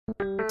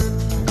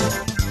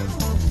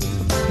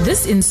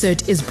This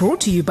insert is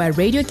brought to you by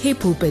Radio K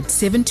Pulpit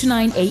 7 to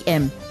 9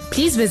 a.m.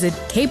 Please visit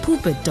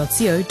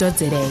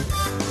kpulpit.co.za.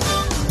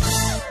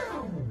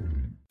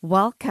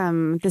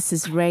 Welcome. This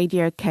is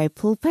Radio K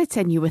Pulpit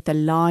and you're with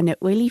Alana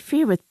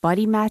Olivier with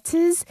Body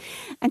Matters.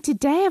 And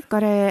today I've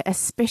got a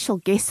special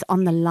guest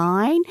on the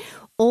line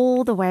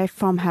all the way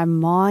from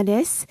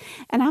Hermanus.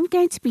 And I'm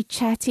going to be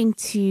chatting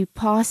to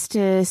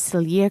Pastor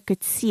Cillier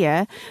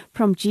Coetze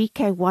from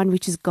GK1,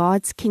 which is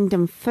God's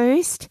Kingdom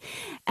First.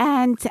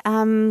 And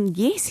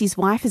yes, his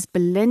wife is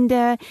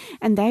Belinda,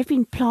 and they've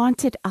been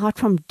planted out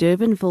from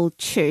Durbanville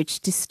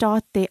Church to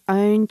start their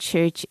own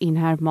church in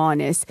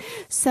Hermanus.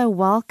 So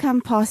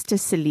welcome, Pastor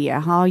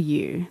Cillier. How are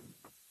you?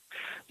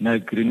 No,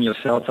 good in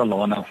yourself,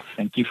 Alana.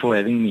 Thank you for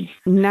having me.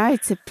 No,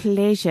 it's a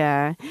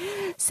pleasure.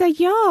 So,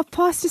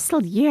 Pastor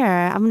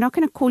Cillier, I'm not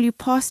going to call you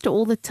Pastor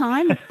all the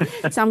time,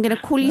 so I'm going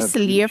to call you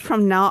Cillier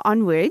from now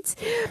onwards.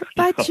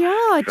 But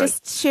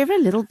just share a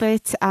little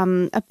bit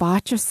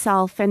about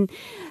yourself, and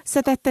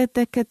so that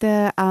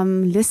the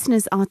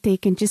listeners out there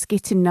can just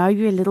get to know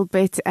you a little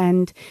bit,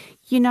 and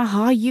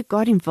how you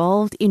got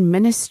involved in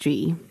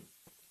ministry.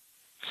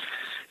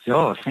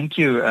 Yeah, thank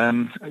you.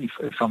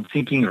 If I'm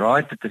thinking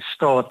right at the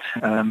start,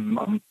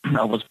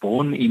 I was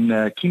born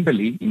in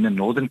Kimberley in the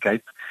Northern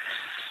Cape,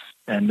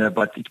 and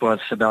but it was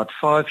about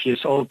 5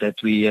 years old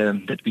that we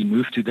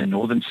moved to the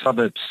northern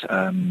suburbs.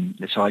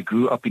 So I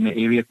grew up in an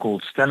area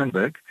called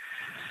Stellenberg,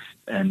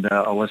 and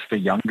I was the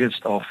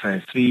youngest of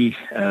three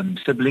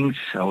siblings,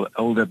 an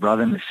older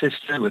brother and a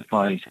sister with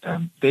my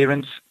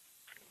parents.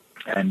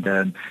 And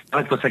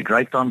it was a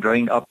great time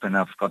growing up, and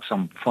I've got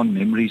some fond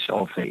memories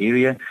of the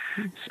area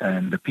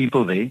and the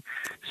people there.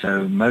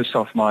 So most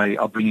of my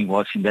upbringing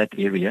was in that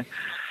area.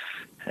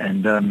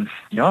 And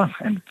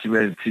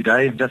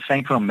today I'm just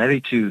thankful I'm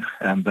married to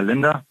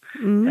Belinda,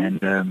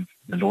 and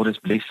the Lord has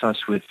blessed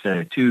us with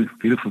two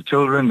beautiful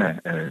children,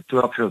 a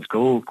 12-year-old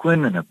girl,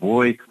 Quinn, and a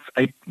boy of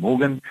 8,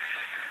 Morgan.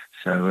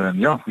 So,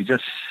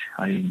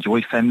 I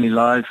enjoy family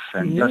life,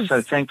 and just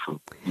so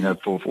thankful,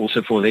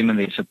 for them and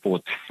their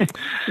support.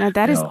 Now,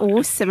 that is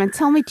awesome. And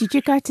tell me, did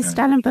you go to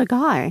Stellenberg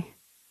High?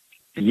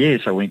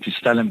 Yes, I went to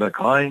Stellenberg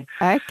High.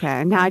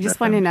 Okay. Now, I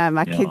just want to know,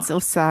 my kids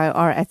also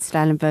are at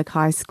Stellenberg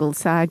High School,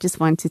 so I just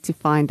wanted to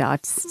find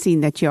out, seeing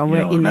that you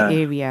were in the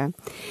area.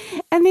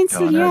 And then, it's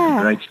a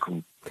great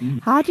school.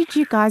 How did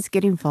you guys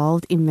get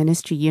involved in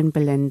ministry, you and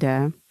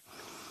Belinda?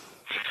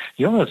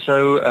 Yeah,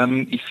 so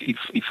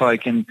if I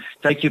can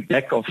take you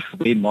back of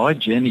where my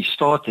journey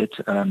started,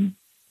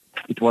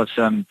 it was,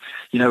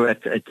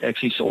 it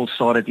actually all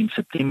started in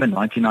September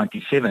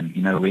 1997,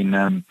 when,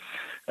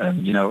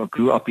 I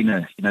grew up in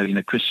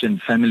a Christian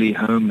family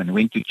home and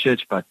went to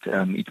church, but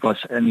it was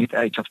only at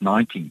the age of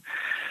 19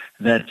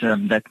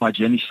 that my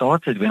journey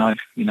started when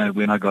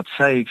I got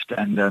saved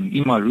and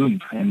in my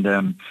room. And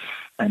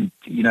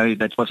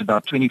that was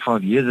about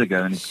 25 years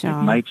ago, and it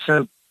made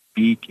so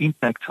big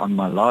impact on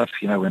my life,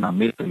 when I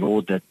met the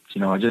Lord, that,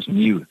 I just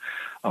knew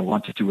I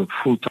wanted to work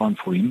full time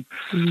for Him.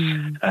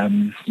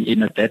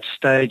 At that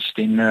stage,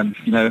 then,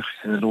 the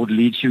Lord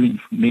leads you in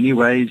many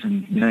ways,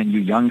 and,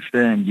 you're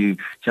youngster and you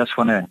just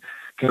want to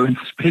go and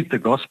spread the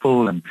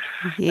gospel. And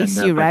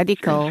you're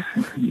radical.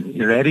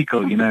 You're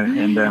radical,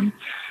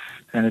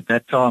 and at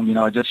that time,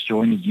 I just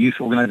joined a youth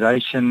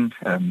organization.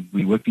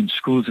 We worked in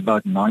schools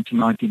about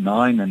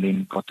 1999, and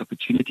then got the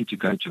opportunity to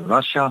go to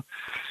Russia.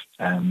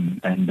 I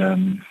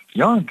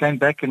came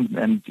back and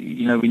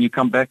when you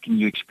come back and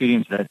you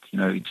experience that,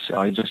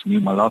 I just knew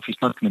my life is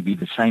not going to be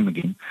the same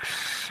again.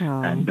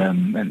 Sure. And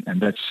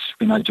that's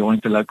when I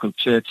joined the local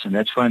church, and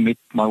that's where I met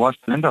my wife,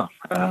 Belinda.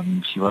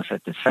 She was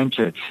at the same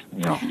church.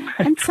 Yeah.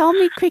 And tell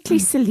me quickly,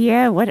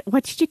 Cillier,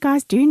 what did you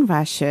guys do in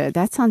Russia?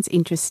 That sounds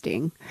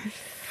interesting.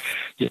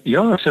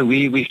 Yeah, so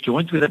we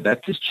joined with a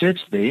Baptist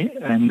church there,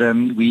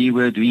 and we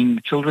were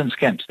doing children's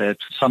camps. They had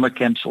summer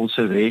camps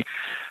also there.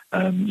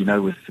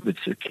 With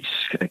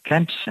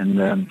camps,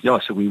 and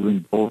so we were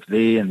involved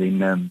there, and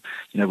then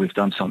we've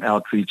done some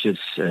outreaches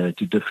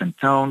to different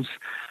towns.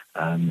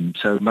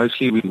 So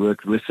mostly we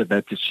worked with the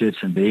Baptist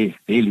Church and their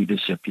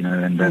leadership,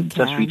 and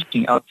just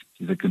reaching out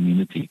to the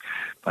community.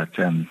 But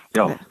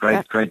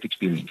great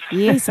experience.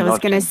 Yes, I was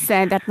going to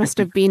say that must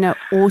have been an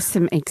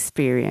awesome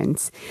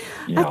experience.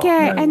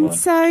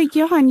 So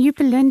and you,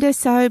 Belinda.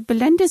 So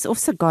Belinda's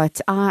also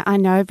got. I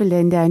know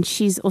Belinda, and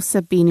she's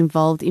also been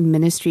involved in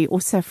ministry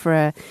also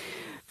for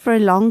a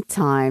long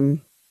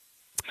time.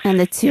 And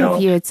the two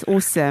of you, it's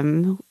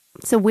awesome.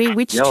 So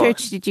which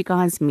church did you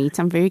guys meet?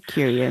 I'm very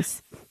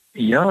curious.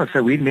 Yeah,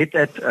 so we met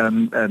at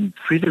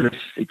Friedelis.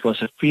 It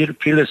was a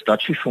Friedelis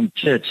Dutch Reformed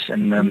Church,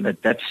 and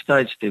at that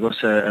stage there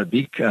was a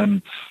big,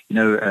 of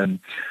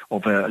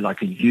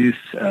a youth,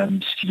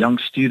 young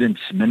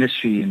students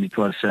ministry, and it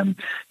was, so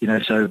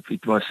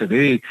it was a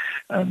very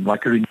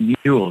like a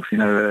renewal,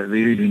 a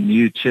very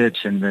renewed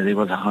church, and there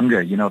was a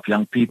hunger, of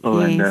young people,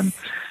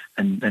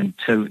 and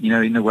so,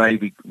 in a way,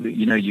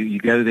 you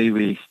go there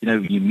where,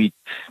 you meet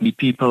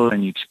people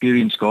and you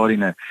experience God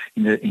in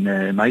an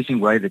amazing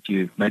way that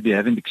you maybe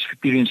haven't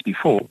experienced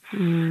before.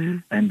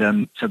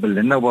 And so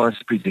Belinda was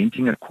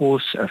presenting a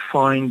course,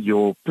 Find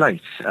Your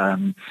Place.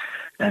 And,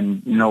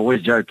 I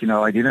always joke,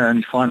 I didn't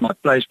only find my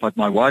place, but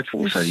my wife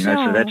also,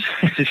 so that's,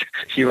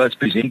 she was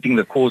presenting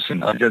the course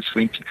and I just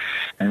went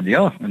and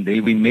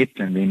there we met,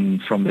 and then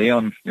from there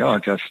on,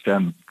 just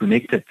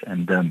connected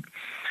and,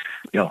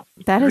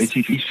 that is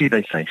history,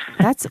 they say.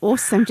 That's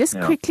awesome. Just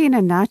quickly in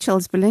a nutshell,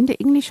 is Belinda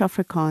English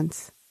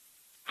Afrikaans?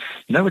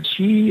 But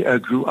she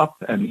grew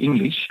up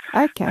English.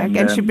 Okay,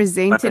 and she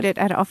presented it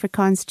at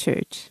Afrikaans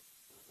church.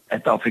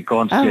 At the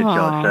Afrikaans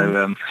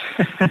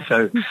church,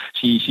 so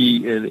she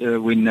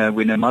when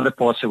her mother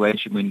passed away,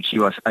 when she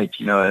was 8,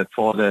 her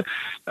father,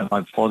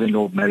 my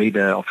father-in-law married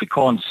a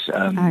Afrikaans.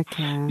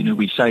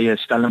 We say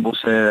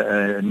Stellenbosch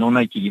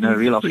nonnetjie,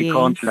 real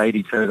Afrikaans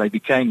lady. So they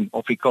became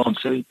Afrikaans.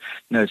 So,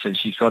 so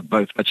she's got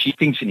both, but she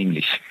thinks in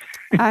English.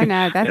 Oh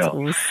no, that's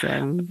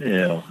awesome.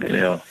 Yeah.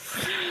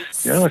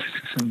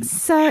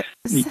 So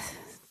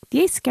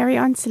yes, carry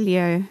on,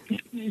 Cillier.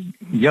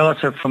 Yeah,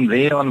 so from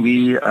there on,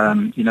 we,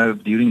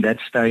 during that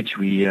stage,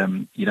 we,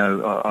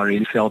 I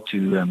really felt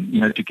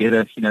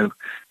together,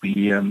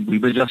 we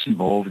were just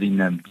involved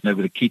in, with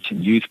the kids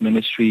and youth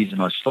ministries,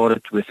 and I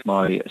started with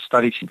my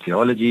studies in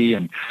theology,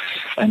 and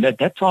at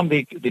that time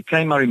there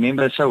came, I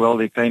remember so well,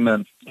 there came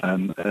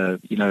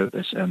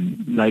this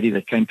lady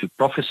that came to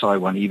prophesy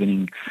one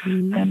evening,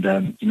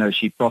 and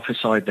she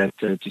prophesied that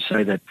to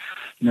say that,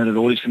 the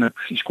Lord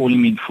is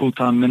calling me in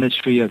full-time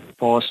ministry as a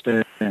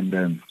pastor, and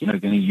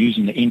going to use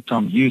in the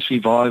end-time youth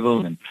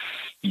revival, and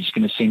He's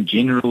going to send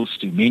generals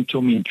to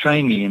mentor me and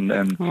train me, and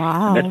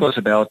that was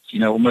about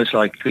almost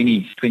like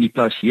 20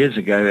 plus years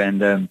ago,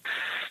 and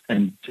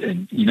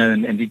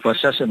it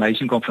was just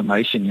amazing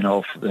confirmation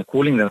of the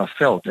calling that I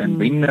felt. And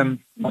when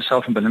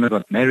myself and Belinda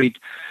got married,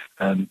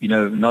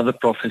 another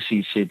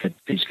prophecy said that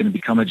there's going to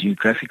become a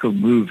geographical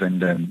move,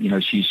 and we're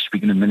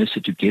going to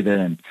minister together,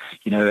 and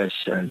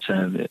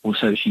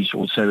also she's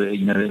also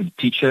a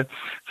teacher,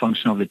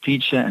 function of the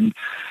teacher, and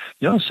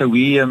so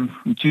we in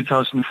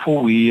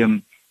 2004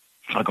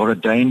 I got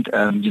ordained,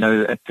 at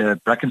the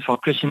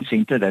Brackenfell Christian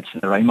Center. That's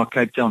the Rhema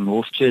Cape Town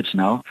North Church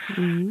now.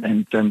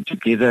 And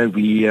together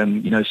we,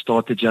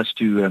 started just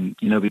to,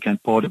 became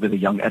part of the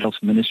young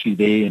adults ministry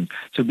there. And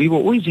so we were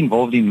always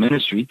involved in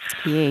ministry.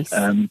 Yes.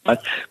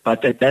 But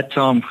at that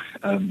time,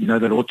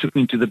 the Lord took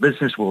me into the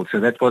business world.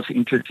 So that was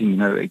interesting.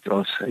 It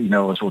was, I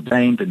was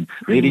ordained and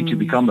ready to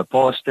become a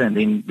pastor. And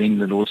then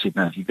the Lord said,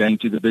 no, you're going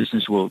to the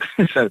business world.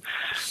 So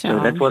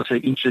that was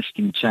an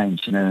interesting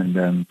change,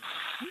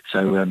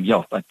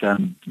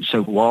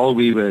 so while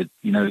we were,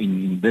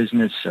 in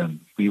business,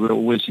 we were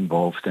always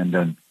involved,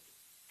 and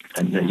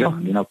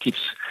kids,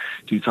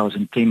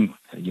 2010,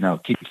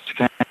 kids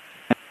came.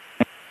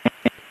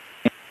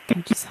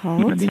 Just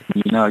hold. And then,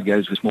 it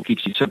goes with more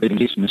kids. So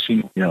less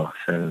machine.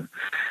 So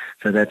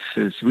that's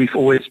we've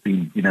always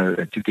been,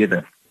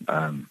 together,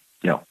 in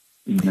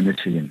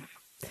ministry and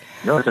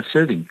just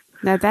serving.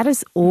 Now, that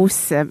is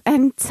awesome.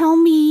 And tell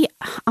me,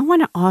 I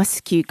want to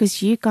ask you,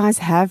 because you guys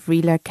have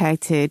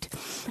relocated,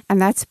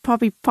 and that's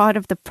probably part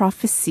of the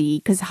prophecy,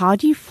 because how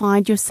do you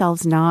find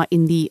yourselves now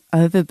in the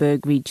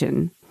Overberg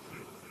region?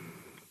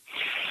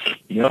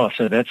 Yeah,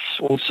 so that's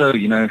also,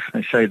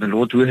 they say the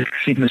Lord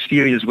works in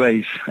mysterious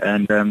ways.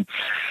 And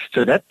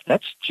so that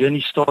journey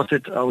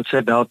started, I would say,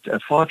 about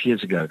 5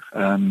 years ago.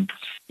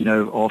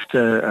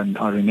 After,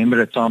 I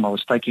remember a time I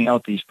was taking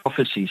out these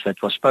prophecies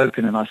that were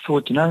spoken, and I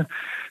thought, did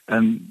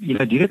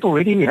it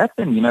already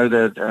happen?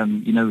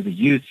 The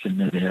youth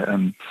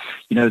and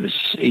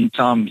this end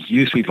time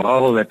youth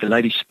revival that the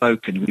lady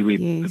spoke, and we were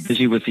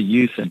busy with the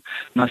youth, and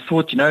I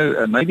thought,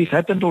 maybe it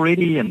happened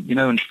already,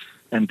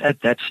 and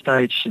at that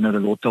stage, the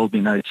Lord told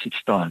me, no,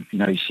 it's time.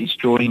 He's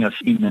drawing us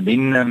in, and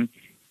then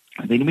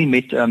we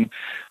met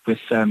with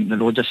the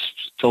Lord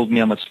just told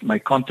me I must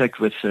make contact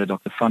with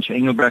Dr. Franz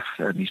Engelbrecht.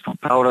 He's from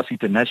Powerhouse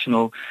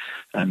International.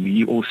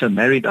 He also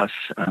married us,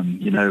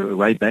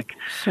 way back.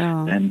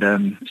 Sure. And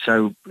then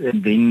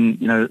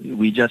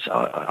we just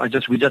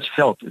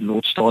felt the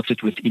Lord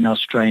started within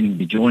us training.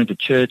 We joined the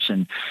church,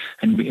 and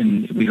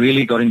we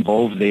really got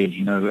involved there.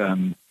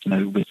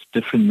 With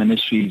different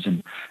ministries,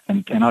 and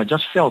I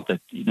just felt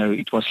that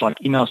it was like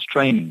in-house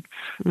training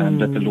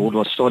that the Lord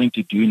was starting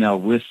to do now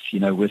with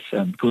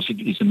because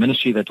it is a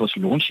ministry that was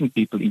launching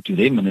people into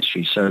their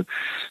ministry. So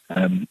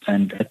and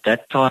at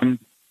that time,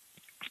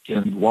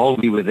 while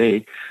we were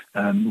there,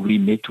 we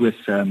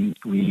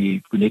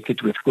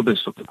connected with Dr.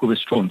 Kobus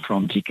Stron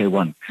from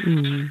GK1,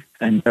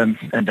 and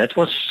that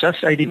was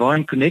just a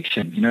divine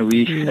connection.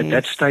 At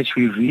that stage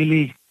we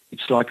really,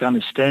 it's like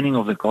understanding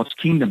of the God's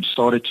kingdom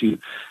started to.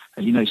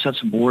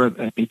 Such more a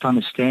better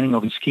understanding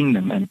of His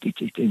kingdom, and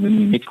when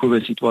we met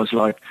Kobus, it was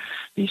like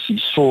he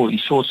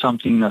saw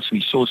something in us,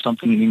 we saw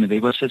something in him, and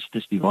there was just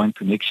this divine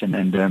connection,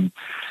 and and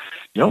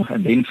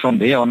then from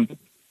there on,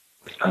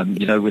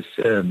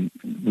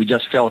 we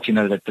just felt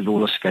that the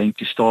Lord was going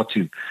to start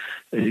to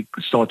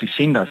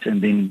send us,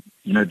 and then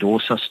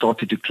doors are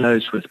started to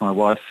close with my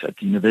wife at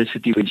the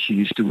university when she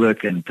used to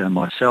work, and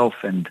myself,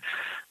 and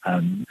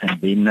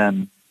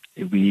then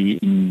we,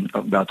 in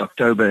about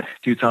October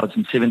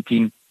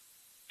 2017,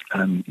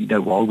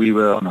 while we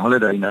were on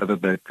holiday in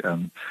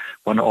Overberg,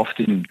 one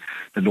afternoon,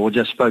 the Lord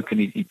just spoke,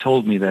 and he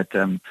told me that,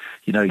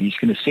 He's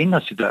going to send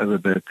us to the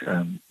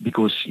Overberg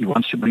because He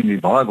wants to bring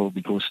revival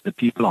because the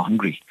people are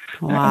hungry.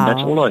 Wow. And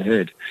that's all I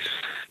heard.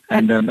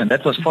 And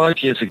that was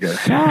 5 years ago.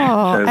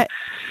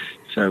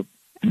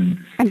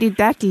 And did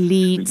that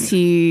lead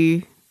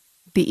to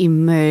the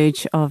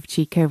emerge of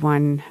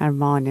GK1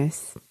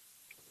 Hermanus?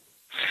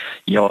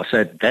 Yeah, so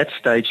at that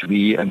stage,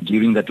 we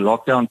during that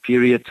lockdown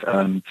period,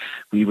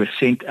 we were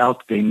sent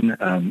out then.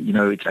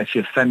 It's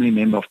actually a family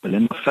member of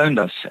Belinda phoned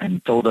us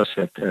and told us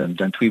that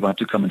don't we want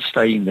to come and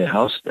stay in their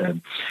house.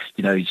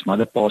 His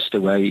mother passed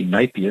away in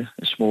Napier,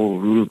 a small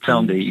rural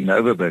town there in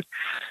Overberg.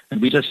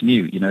 And we just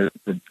knew,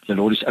 the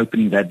Lord is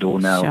opening that door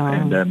now.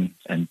 Sure.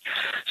 And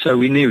so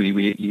we knew,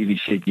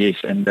 we said yes.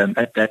 And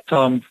at that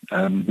time,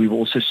 we were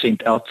also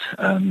sent out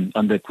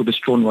under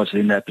Kobestron was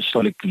then the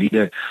apostolic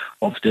leader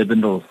of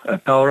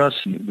Durbanville Power Us.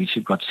 We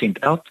got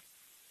sent out.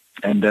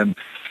 And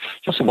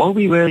so while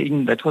we were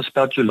that was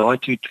about July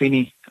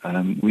 2020,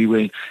 we were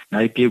in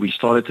Napier. We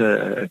started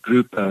a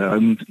group,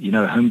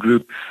 home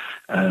group,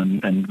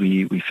 and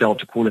we felt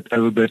to call it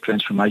Overberg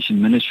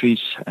Transformation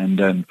Ministries.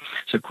 And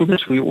so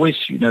Kobus, we always,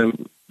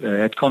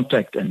 had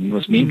contact, and he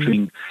was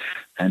mentoring.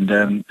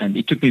 And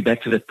it took me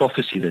back to that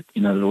prophecy that,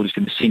 the Lord is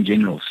going to send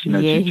generals,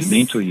 yes. to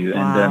mentor you.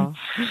 Wow.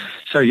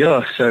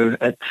 And so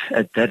at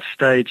that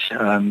stage,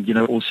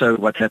 also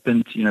what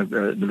happened,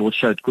 the Lord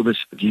showed Kobus,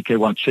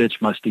 GK1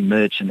 Church must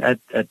emerge. And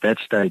at that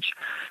stage,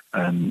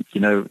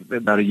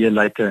 about a year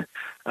later,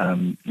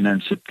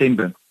 in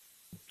September,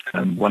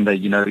 one day,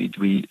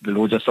 the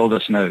Lord just told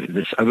us,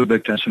 this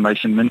Overberg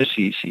Transformation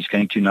Ministry is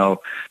going to now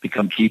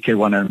become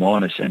GK1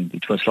 Hermanus, and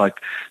it was like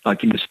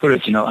in the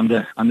spirit,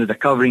 under the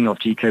covering of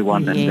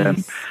GK1,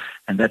 yes.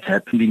 and that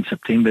happened in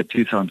September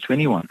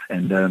 2021,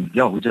 and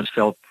we just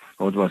felt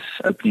God was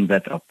opening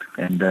that up,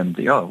 and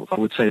I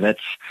would say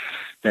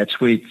that's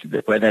where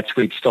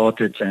it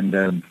started,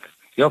 and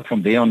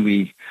from there on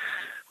we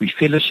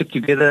fellowship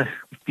together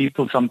with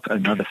people,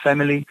 another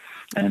family.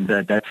 And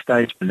at that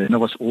stage, Belinda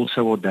was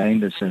also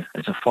ordained as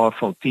a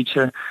fivefold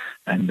teacher,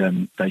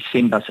 and they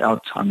sent us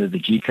out under the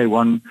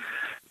GK1,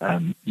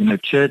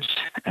 church,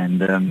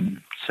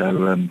 and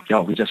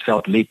we just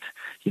felt led,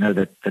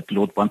 that the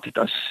Lord wanted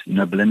us,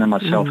 Belinda and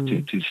myself,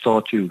 to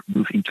start to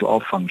move into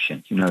our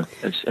function,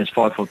 as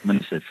fivefold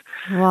ministers.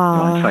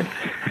 Wow,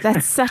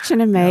 that's such an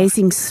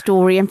amazing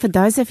story. And for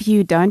those of you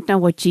who don't know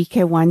what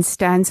GK1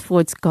 stands for,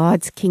 it's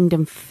God's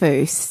Kingdom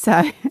First.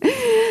 So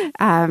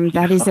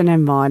that is an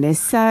Hermanus.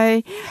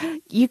 So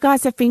you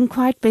guys have been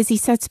quite busy.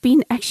 So it's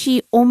been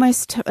actually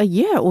almost a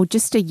year, or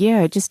just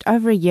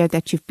over a year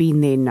that you've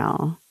been there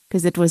now.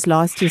 Because it was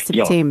last year,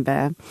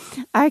 September.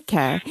 Yeah.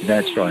 Okay.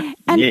 That's right.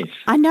 And yes.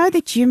 I know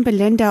that you and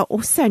Belinda are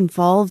also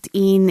involved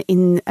in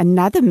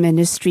another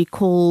ministry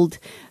called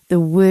the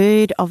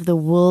Word of the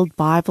World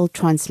Bible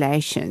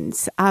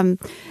Translations.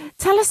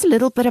 Tell us a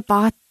little bit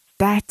about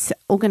that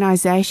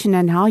organization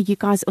and how you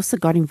guys also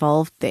got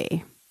involved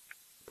there.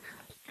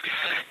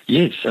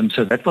 Yes,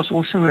 so that was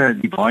also a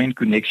divine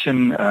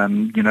connection.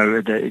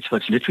 It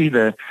was literally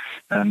the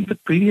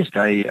previous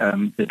day,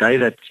 the day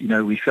that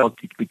we felt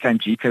it became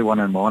GK1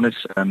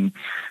 Hermanus.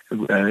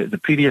 The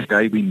previous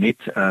day we met.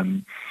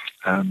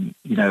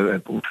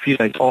 A few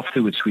days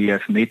afterwards, we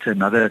have met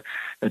a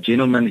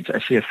gentleman. It's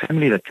actually a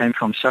family that came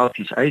from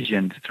Southeast Asia,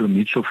 and through a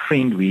mutual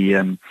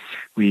friend,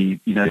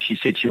 she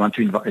said she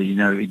wanted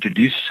to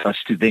introduce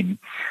us to them.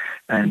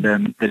 And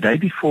the day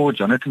before,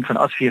 Jonathan van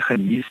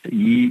Asvegen,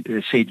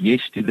 he said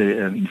yes to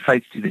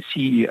the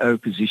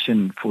CEO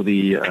position for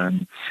the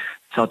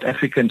South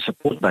African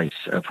support base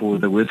for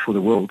the Word for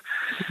the World.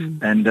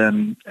 Mm-hmm.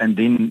 And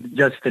then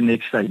just the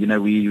next day,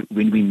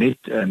 when we met,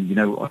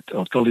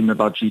 I told him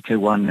about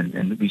GK1,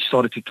 and we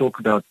started to talk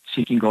about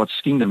seeking God's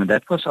kingdom, and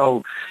that was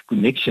our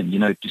connection,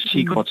 to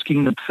seek God's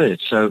kingdom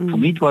first. So for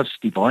me, it was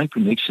divine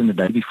connection the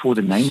day before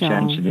the name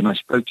change, and then I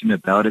spoke to him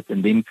about it,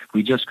 and then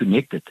we just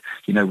connected,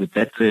 with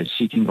that verse,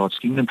 seeking God's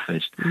kingdom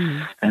first.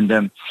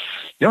 And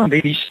and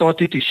then he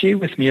started to share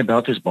with me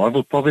about his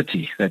Bible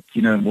poverty, that,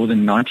 more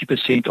than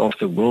 90% of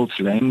the world's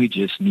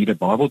languages need a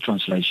Bible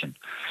translation.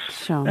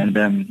 Sure. And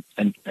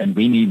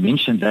when he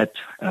mentioned that,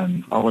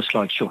 I was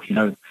like, sure,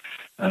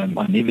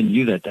 I never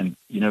knew that. And,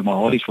 my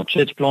heart is for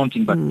church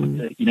planting, but,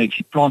 if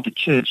you plant a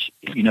church,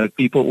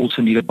 people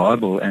also need a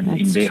Bible and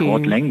That's in their true.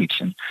 heart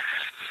language.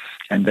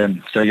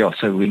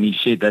 So when he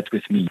shared that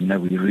with me,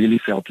 we really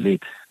felt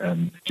led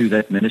to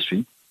that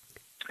ministry.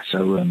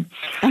 So, and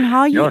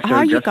how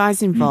are you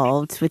guys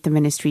involved with the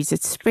ministries?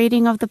 It's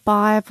spreading of the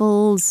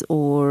Bibles,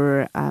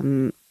 or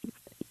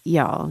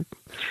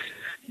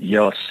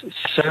Yes.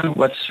 So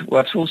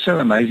what's also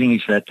amazing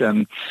is that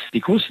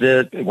because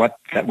what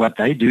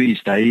they do is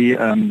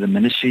the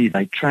ministry,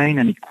 they train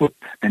and equip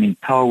and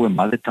empower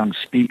mother tongue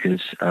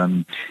speakers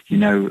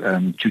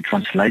to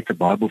translate the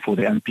Bible for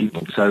their own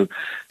people. So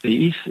there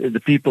is the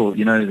people,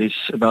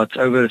 there's about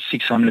over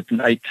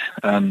 608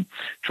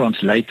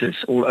 translators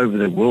all over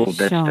the world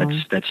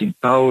that's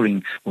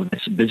empowering or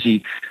that's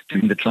busy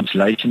doing the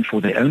translation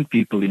for their own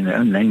people in their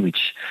own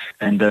language.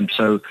 And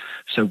so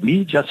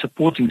we just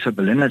supporting. So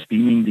Belinda's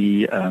been in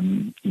the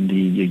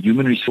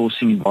human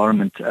resourcing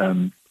environment,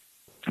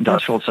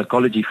 industrial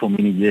psychology for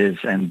many years,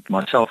 and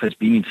myself has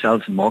been in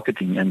sales and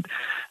marketing, and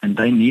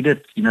they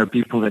needed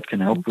people that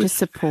can help with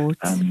support,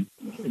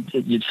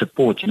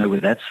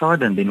 with that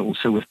side, and then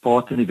also with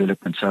partner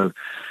development. So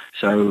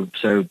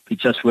it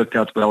just worked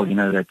out well,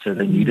 that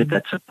they needed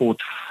that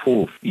support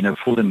for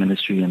the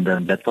ministry, and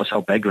that was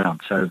our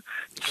background. So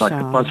it's like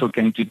the puzzle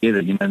came together,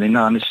 and then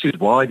I understood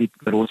why did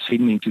the Lord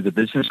send me into the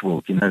business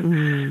world,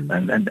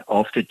 and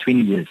after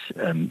 20 years,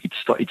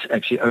 it's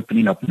actually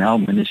opening up now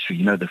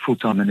ministry, the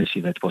full-time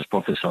ministry that was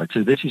prophesied.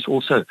 So this is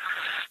also,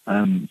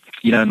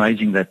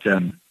 amazing that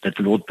the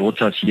Lord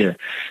brought us here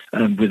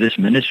with this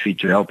ministry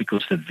to help,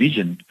 because the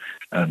vision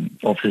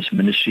of this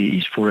ministry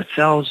is for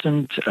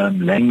 1,000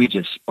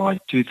 languages by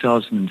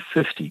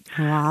 2050.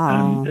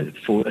 Wow.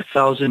 For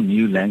 1,000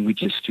 new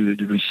languages to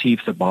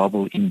receive the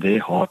Bible in their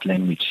heart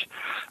language.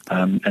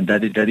 And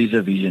that is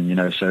a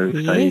vision, so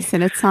yes,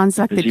 and it sounds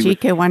like the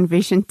GK1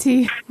 vision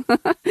too.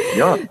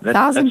 Yeah,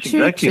 1,000 churches.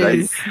 Exactly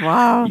right.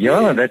 Wow.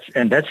 Yeah,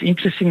 that's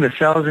interesting, the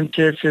 1,000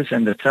 churches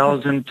and the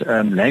 1,000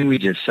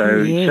 languages.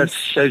 So it just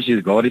shows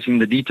you God is in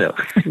the detail.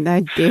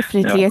 No,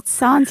 definitely. It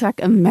sounds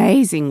like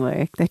amazing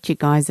work that you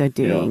guys are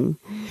doing.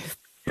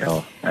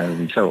 Yeah,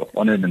 we're so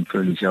honored and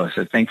privileged.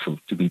 So thankful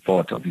to be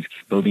part of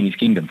building His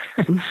kingdom.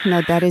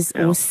 No, that is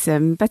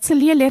awesome. But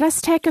Cillier, let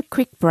us take a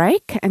quick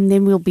break and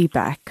then we'll be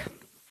back.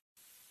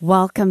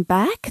 Welcome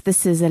back.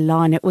 This is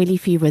Alana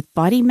Olivier with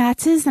Body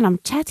Matters, and I'm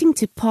chatting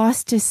to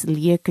Pastor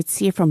Cillier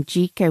Coetze from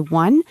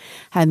GK1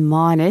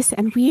 Hermanus,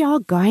 and we are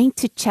going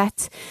to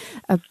chat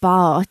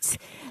about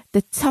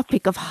the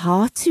topic of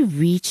how to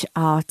reach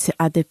out to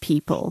other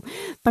people.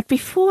 But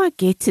before I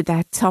get to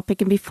that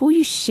topic and before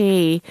you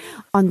share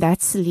on that,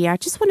 Cillier, I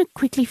just want to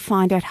quickly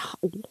find out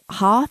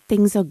how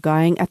things are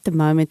going at the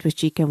moment with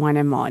GK1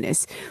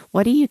 Hermanus.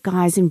 What are you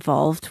guys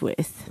involved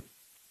with?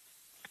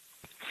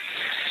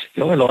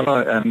 Yeah,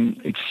 Lana,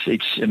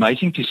 it's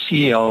amazing to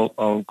see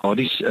how God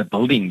is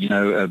building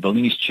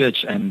His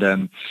church,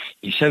 and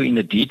He's so in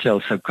the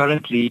details. So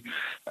currently,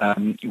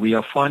 we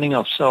are finding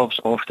ourselves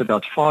after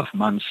about 5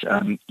 months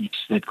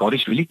that God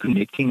is really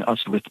connecting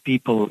us with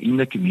people in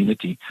the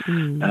community,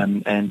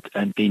 and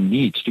their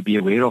needs, to be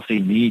aware of their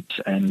needs.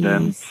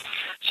 And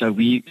so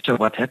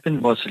what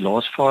happened was the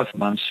last 5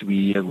 months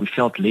we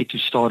felt led to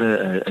start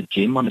a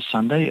gem on a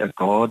Sunday, a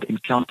God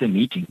encounter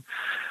meeting.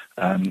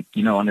 On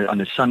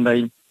a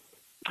Sunday.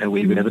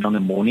 We have it on the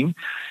morning,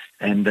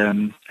 and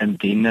then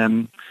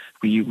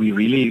we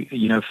really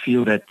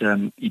feel that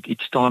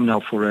it's time now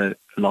for a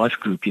life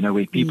group,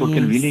 where people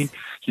can really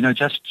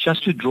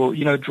just to draw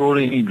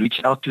in,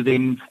 reach out to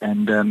them,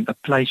 and a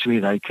place where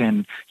they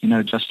can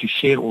just to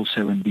share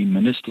also and be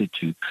ministered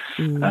to.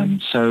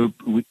 So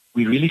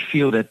we really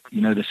feel that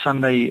the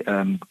Sunday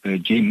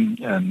gym,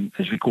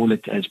 as we call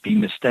it, has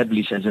been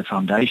established as a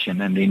foundation,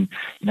 and then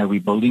we're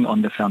building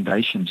on the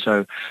foundation.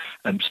 So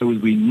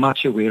we're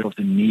much aware of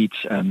the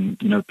needs.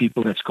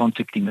 People that's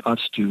contacting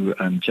us to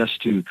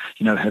just to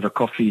have a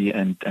coffee,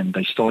 and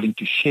they're starting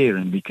to share,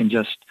 and we can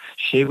just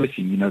share with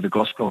you the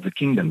gospel of the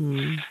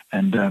kingdom,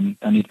 and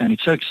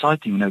it's so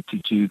exciting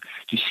to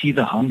see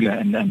the hunger,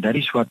 and that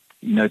is what.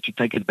 To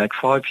take it back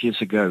 5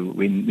 years ago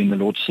when the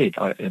Lord said,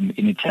 and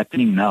it's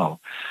happening now,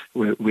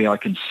 where I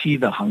can see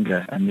the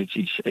hunger, and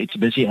it's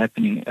busy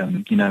happening,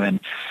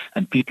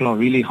 and people are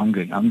really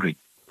hungry.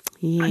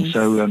 Yes.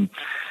 And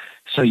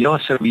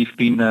so we've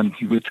been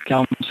with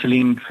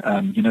counseling,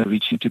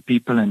 reaching to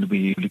people, and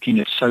we're looking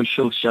at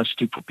socials just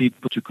for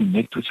people to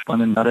connect with one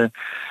another.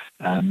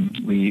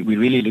 We're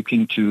really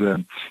looking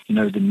to,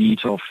 the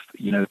needs of,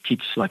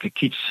 kids, like a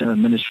kids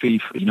ministry,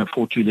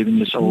 4 to 11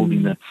 years old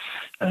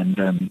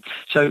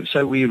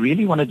so we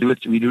really want to do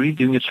it. We're really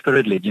doing it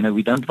spirit-led.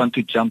 We don't want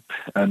to jump,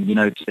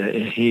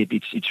 ahead.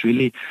 It's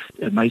really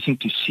amazing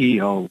to see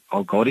how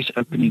God is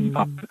opening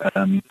up,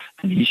 and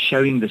He's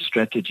showing the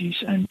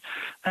strategies,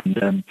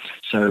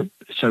 so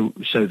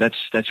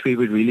that's where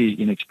we're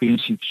really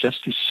experiencing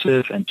just to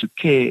serve and to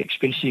care,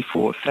 especially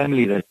for a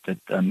family that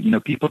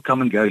people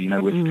come and go,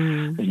 with.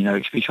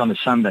 Especially on a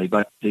Sunday,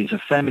 but there's a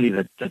family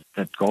that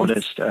God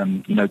has,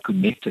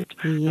 connected,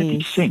 that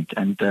He sent,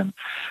 and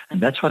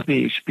that's what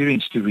we're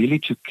experience to really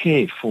to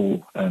care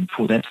for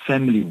that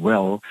family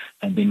well,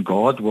 and then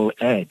God will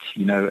add,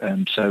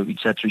 so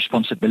it's that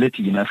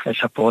responsibility, as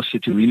a pastor,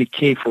 to really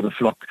care for the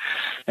flock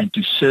and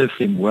to serve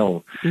them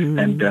well,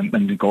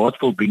 and God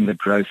will bring the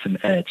growth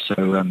and add. So,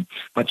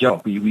 but yeah,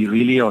 we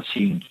really are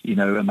seeing,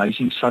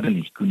 amazing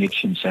suddenly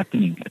connections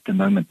happening at the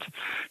moment,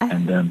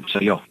 and so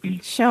yeah,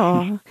 we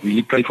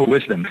really pray for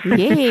wisdom.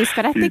 Yes,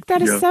 but I think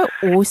that is so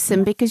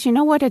awesome, because you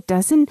know what, it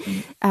doesn't.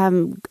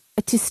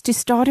 To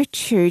start a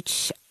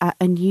church,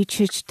 a new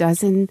church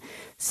doesn't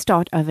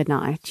start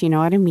overnight, you know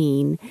what I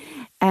mean?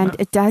 And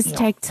it does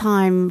take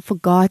time for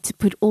God to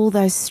put all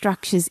those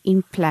structures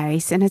in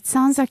place. And it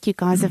sounds like you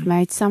guys have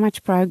made so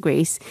much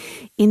progress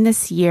in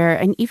this year.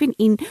 And even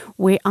in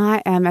where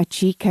I am at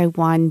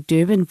GK1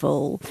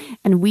 Durbanville,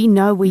 and we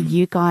know where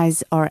you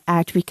guys are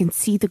at, we can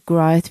see the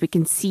growth, we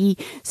can see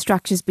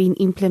structures being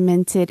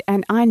implemented.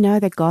 And I know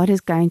that God is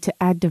going to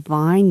add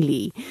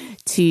divinely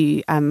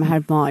to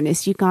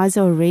Hermanus. You guys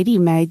are already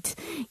made,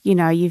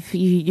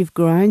 you've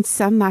grown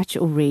so much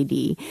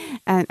already.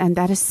 And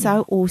that is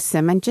so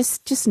awesome. And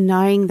just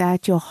knowing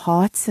that your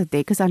hearts are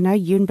there, because I know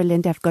you and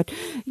Belinda have got,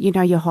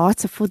 your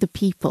hearts are for the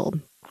people.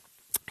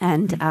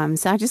 And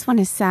so I just want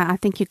to say, I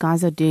think you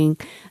guys are doing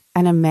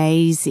an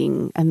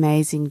amazing,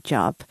 amazing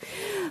job.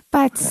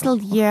 But still,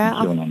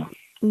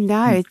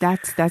 no,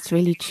 that's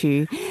really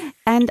true.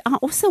 And I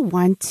also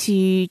want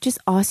to just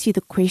ask you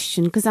the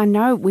question, because I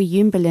know where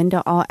you and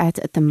Belinda are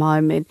at the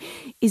moment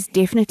is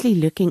definitely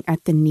looking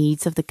at the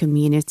needs of the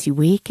community.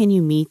 Where can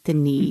you meet the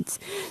needs?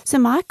 So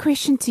my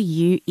question to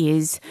you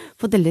is,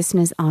 for the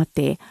listeners out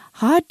there,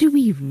 how do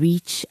we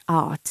reach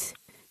out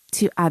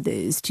to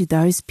others, to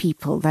those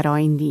people that are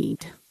in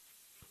need?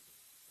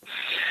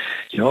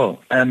 Yeah,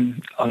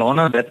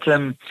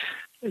 Alana,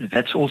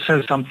 that's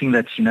also something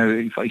that,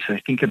 if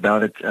I think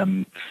about it,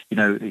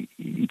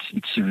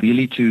 it's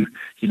really to,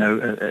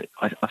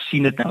 I've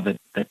seen it now that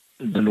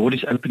the Lord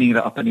is opening it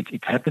up, and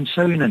it happens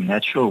so in a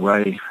natural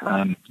way,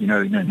 in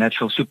a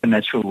natural,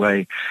 supernatural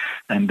way.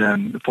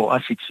 And for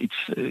us,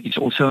 it's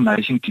also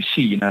amazing to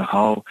see,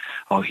 how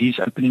He's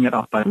opening it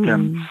up. But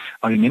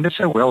I remember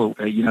so well,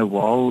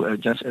 while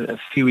just a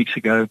few weeks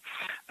ago,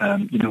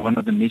 one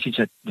of the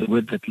messages the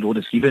word that the Lord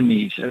has given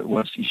me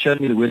was He showed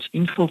me the words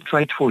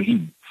infiltrate for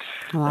Him.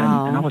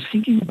 Wow. And I was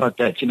thinking about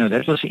that.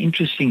 That was an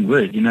interesting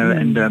word. And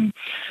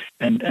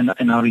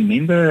I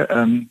remember,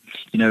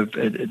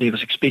 there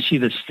was especially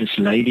this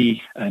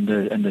lady and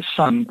the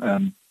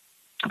son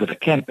with a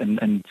camp,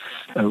 and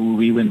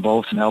we were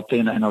involved and helped her,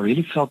 and I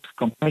really felt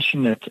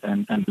compassionate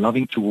and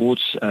loving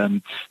towards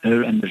her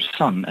and her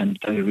son, and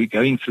they were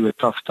going through a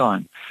tough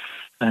time.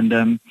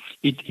 And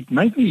it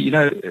made me,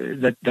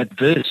 that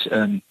verse,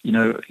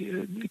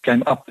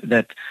 came up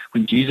that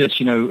when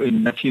Jesus,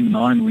 in Matthew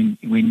 9,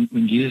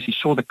 when Jesus, He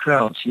saw the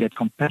crowds, He had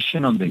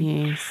compassion on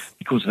them,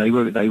 because they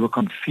were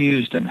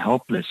confused and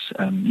helpless,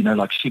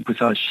 like sheep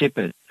without a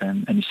shepherd.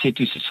 And He said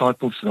to His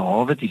disciples, the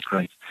harvest is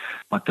great,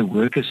 but the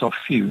workers are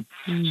few.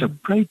 So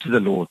pray to the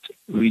Lord,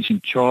 who is in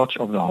charge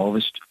of the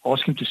harvest.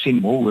 Ask Him to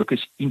send more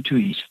workers into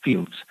His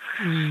fields.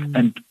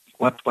 And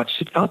what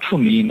stood out for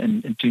me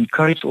and to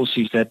encourage also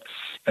is that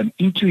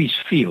into His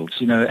fields,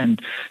 and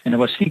I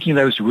was thinking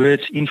those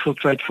words,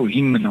 infiltrate for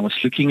Him, and I was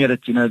looking at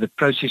it, the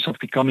process of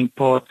becoming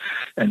part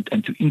and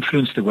to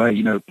influence the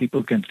way,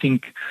 people can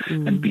think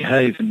and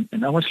behave.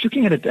 And I was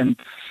looking at it and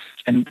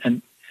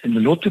the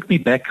Lord took me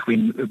back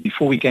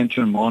before we came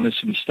to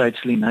Hermanus, we stayed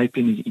still in Nape,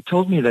 and He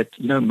told me that,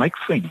 make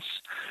friends.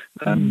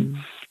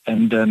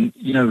 And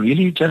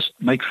really just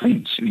make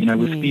friends,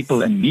 with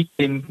people and meet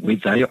them where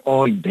they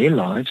are in their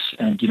lives,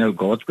 and,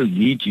 God will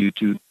lead you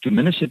to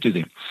minister to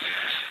them.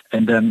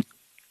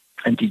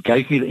 And He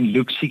gave me in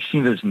Luke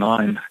 16 verse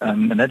 9,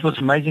 and that was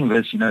an amazing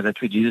verse,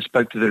 that's where Jesus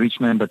spoke to the rich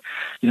man. But,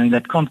 in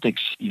that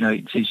context,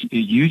 it says,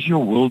 use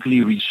your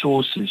worldly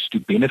resources to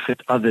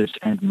benefit others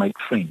and make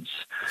friends.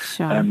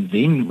 Sure.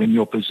 Then when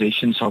your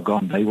possessions are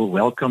gone, they will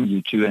welcome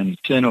you to an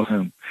eternal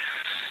home.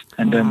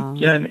 And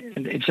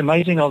and it's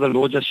amazing how the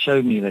Lord just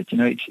showed me that,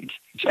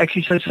 it's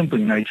actually so simple.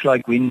 It's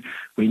like when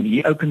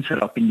He opens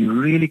it up and you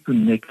really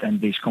connect, and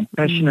there's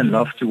compassion and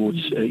love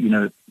towards,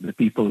 the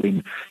people,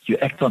 then you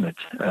act on it,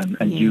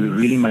 and you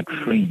really make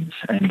friends.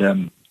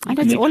 And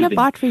it's all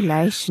about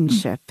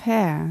relationship,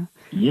 yeah.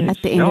 Yes,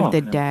 at the end of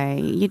the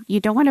day. You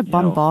don't want to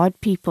bombard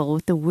people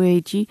with the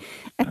word.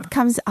 It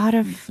comes out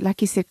of,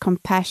 like you said,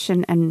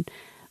 compassion and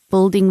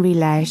building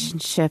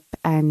relationship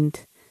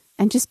and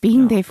just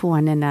being there for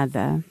one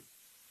another.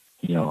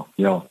 Yeah,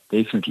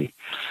 definitely.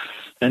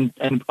 And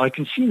I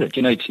can see that,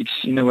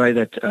 it's in a way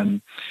that,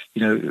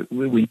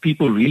 when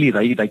people really,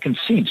 they can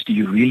sense, do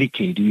you really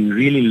care? Do you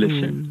really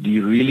listen? Do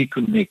you really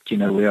connect,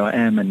 where I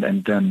am?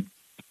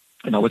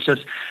 And I was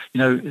just,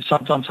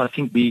 sometimes I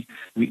think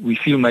we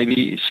feel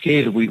maybe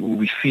scared.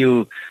 We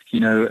feel,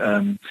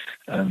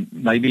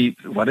 maybe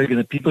what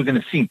are people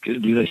going to think?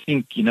 Do they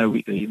think, they're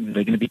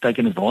going to be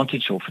taken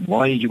advantage of? And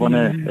why do you want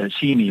to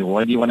see me? Or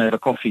why do you want to have a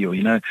coffee? Or,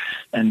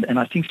 and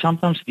I think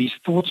sometimes these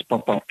thoughts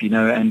pop up,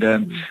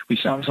 and we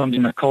sometimes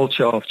in a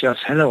culture of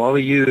just, hello, how are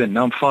you? And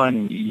I'm fine.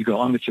 And you go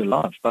on with your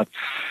life. But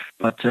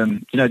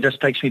it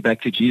just takes me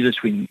back to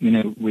Jesus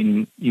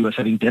when he was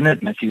having dinner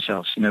at Matthew's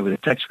house, with the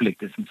tax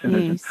collectors and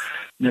sinners.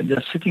 Yes. And,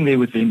 just sitting there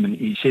with them, and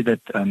he said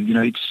that,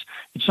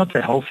 it's not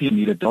the healthy who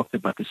need a doctor,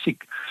 but the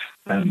sick.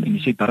 And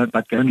he said,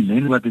 but go and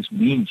learn what this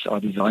means. I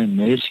desire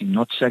mercy,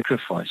 not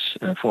sacrifice.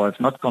 For I've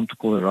not come to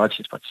call the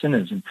righteous, but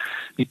sinners. And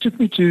he took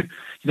me to,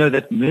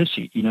 that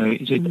mercy. He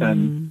said,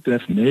 to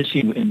have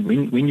mercy. And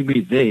when you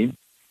be there,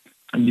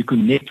 and you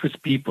connect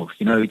with people,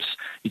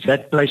 it's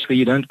that place where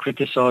you don't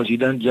criticize, you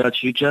don't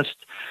judge, you just,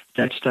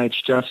 that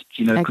stage, just,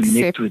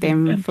 connect with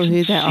them and for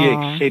who they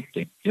are. Accept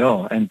them.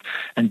 Yeah, and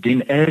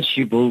then as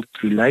you build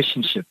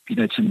relationship,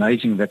 it's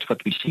amazing. That's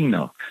what we see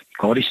now.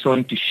 God is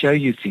starting to show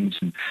you things,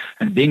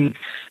 and then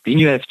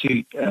you have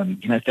to,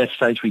 at that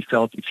stage we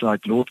felt it's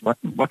like, Lord,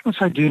 what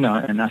must I do now?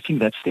 And I think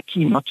that's the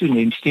key, not to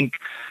then think,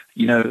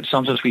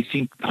 sometimes we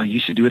think, I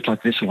used to do it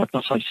like this, and what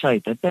must I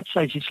say? That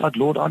stage, it's like,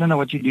 Lord, I don't know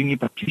what you're doing here,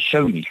 but you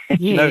show me.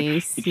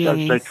 Yes, it's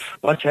just like,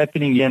 what's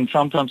happening here? And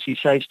sometimes he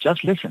says,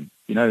 just listen.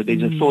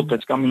 There's a thought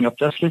that's coming up,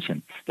 just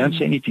listen. Don't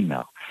say anything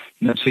now.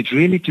 So it's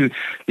really to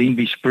then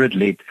be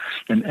spirit-led.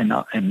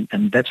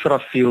 And that's what I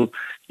feel,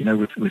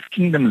 with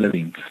kingdom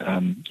living,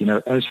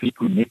 as we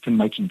connect and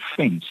making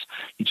friends,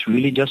 it's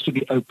really just to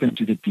be open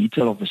to the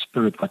detail of the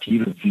Spirit, what He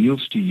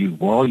reveals to you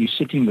while you're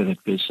sitting with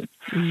that person.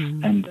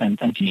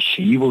 And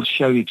He will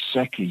show you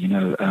exactly,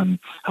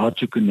 how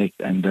to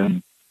connect.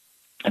 And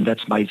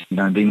that's amazing.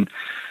 And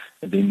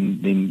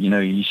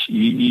then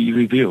He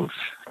reveals.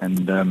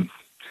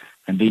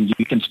 And then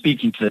you can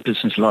speak into that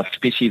person's life,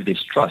 especially if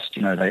there's trust.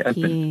 They're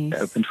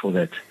open for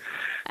that.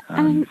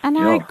 And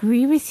I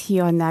agree with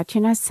you on that.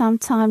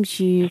 Sometimes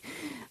you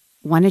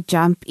want to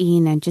jump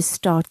in and just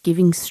start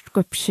giving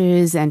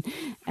scriptures and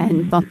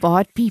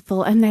bombard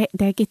people, and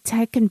they get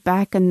taken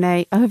back and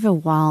they're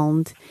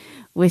overwhelmed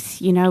with,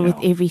 with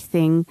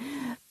everything.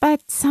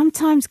 But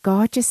sometimes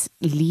God just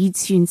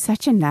leads you in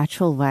such a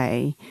natural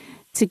way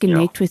to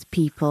connect with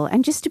people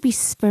and just to be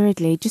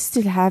spirit-led, just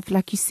to have,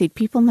 like you said,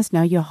 people must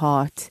know your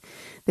heart,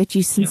 that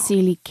you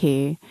sincerely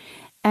care,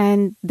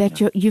 and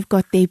that you've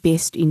got their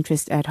best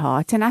interest at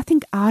heart. And I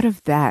think out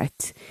of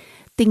that,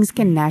 things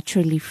can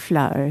naturally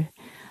flow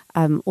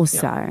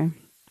also.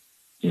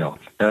 Yeah,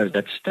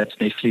 that's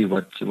definitely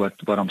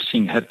what I'm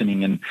seeing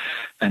happening,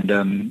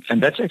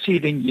 and that's actually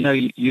then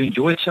you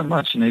enjoy it so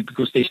much,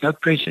 because there's no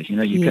pressure.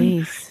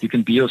 You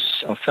can be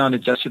I found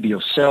it just to be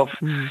yourself,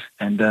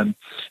 and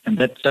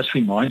that just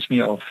reminds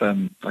me of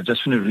I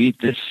just want to read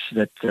this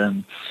that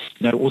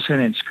also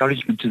an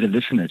encouragement to the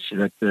listeners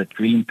that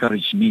really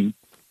encouraged me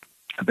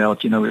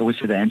about, we always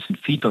say the hands and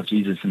feet of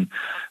Jesus. And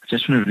I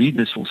just want to read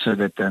this also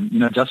that,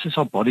 just as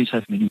our bodies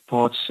have many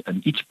parts,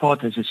 and each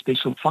part has a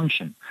special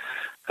function,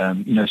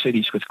 so it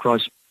is with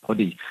Christ's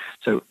body.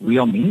 So we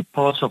are many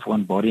parts of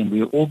one body, and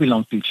we all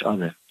belong to each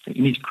other. So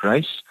in His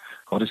grace,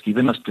 God has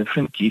given us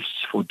different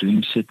gifts for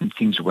doing certain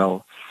things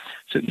well.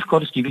 So if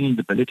God has given you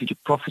the ability to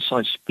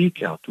prophesy,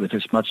 speak out with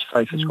as much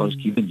faith as God has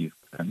given you.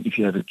 If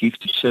you have a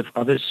gift to serve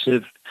others,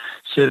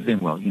 serve them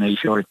well.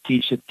 If you are a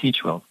teacher,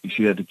 teach well. If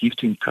you have a gift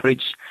to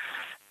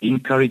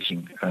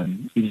encouraging,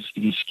 it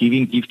is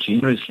giving gift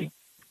generously.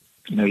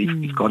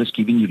 If God has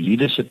given you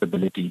leadership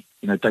ability,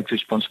 take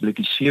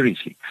responsibility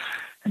seriously.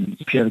 And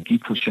if you have a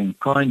gift for showing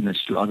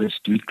kindness to others,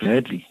 do it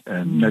gladly.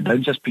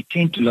 Don't just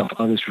pretend to love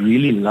others,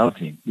 really love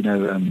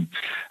them.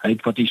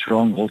 Hate what is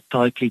wrong, hold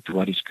tightly to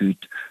what is good.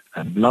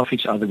 Love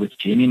each other with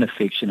genuine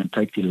affection and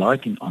take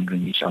delight in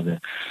honoring each other.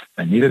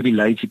 And never be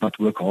lazy, but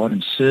work hard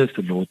and serve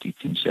the Lord.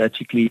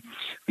 Enthusiastically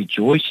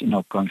rejoice in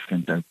our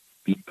confident hope.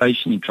 Be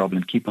patient in trouble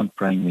and keep on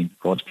praying when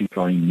God's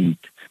people are in need.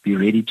 Be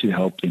ready to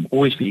help them.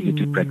 Always be eager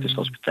to practice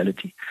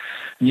hospitality.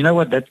 And you know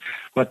what that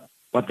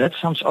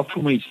sums up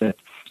for me is that,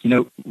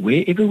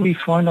 wherever we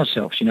find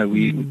ourselves,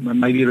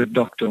 maybe you're a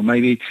doctor, or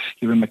maybe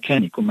you're a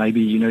mechanic, or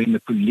maybe, in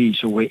the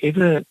police, or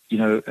wherever,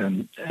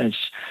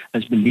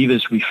 as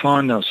believers we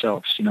find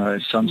ourselves,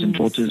 as sons and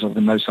daughters of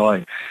the Most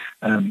High,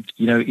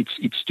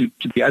 it's to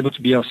be able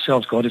to be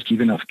ourselves. God has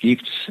given us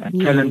gifts and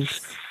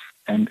talents.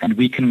 And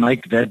we can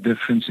make that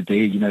difference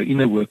there, in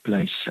the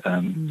workplace,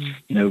 where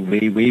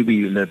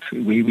we live,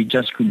 where we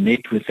just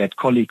connect with that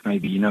colleague,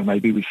 maybe,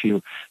 maybe we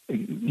feel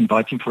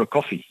invite him for a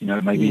coffee,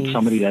 maybe it's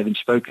somebody they haven't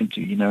spoken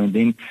to,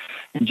 and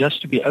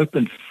just to be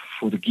open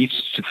for the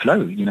gifts to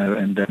flow,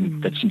 and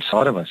that's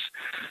inside of us.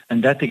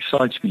 And that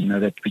excites me,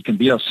 that we can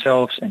be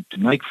ourselves and to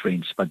make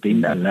friends, but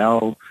then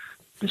allow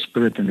the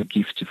Spirit and the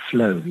gift to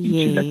flow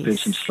into that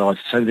person's life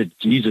so that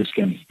Jesus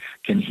can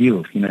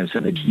heal, so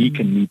that He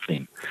can meet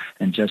them,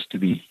 and just to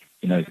be,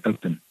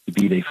 open, to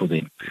be there for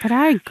them. But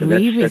I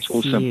agree with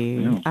awesome.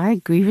 You. I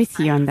agree with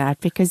you on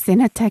that, because then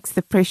it takes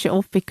the pressure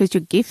off, because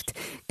your gift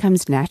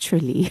comes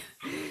naturally.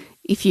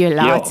 if you're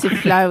allowed to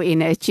flow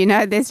in it.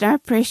 There's no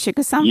pressure,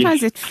 because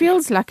sometimes it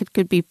feels like it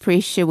could be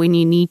pressure when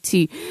you need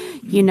to,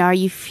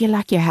 you feel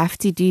like you have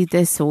to do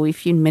this, or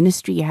if you're in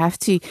ministry, you have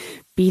to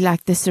be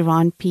like this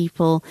around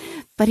people.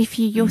 But if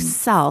you're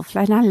yourself,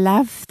 and I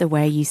love the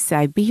way you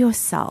say, be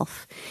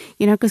yourself,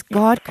 because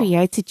God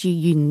created you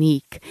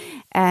unique,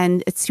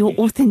 and it's your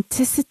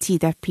authenticity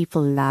that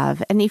people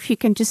love. And if you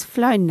can just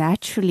flow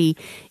naturally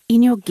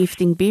in your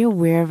gifting, be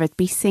aware of it,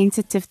 be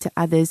sensitive to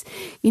others,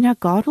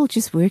 God will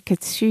just work it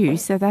through.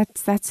 So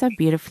that's so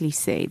beautifully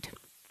said.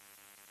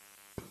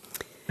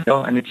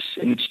 Yeah, and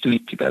it's to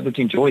be able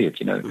to enjoy it,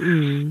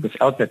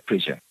 without that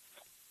pressure.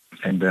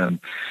 And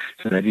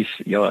so that is,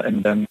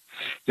 and then,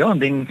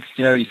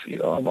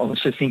 I'm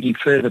also thinking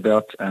further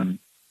about, to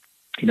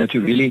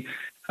really,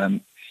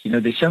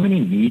 there's so many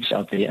needs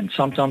out there, and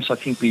sometimes I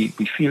think we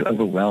feel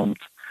overwhelmed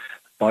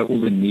by all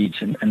the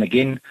needs. And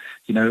again,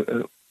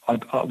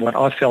 what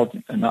I felt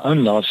in my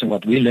own lives and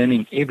what we're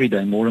learning every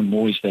day more and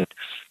more is that,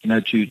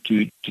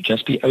 to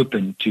just be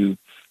open to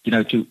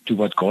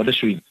what God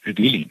is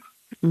revealing.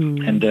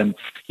 And,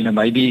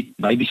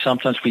 maybe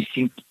sometimes we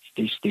think,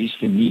 there's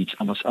the needs.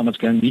 I must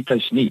go and meet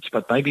those needs.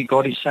 But maybe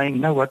God is saying,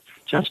 you know what,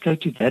 just go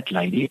to that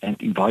lady and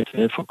invite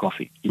her for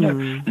coffee.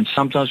 And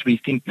sometimes we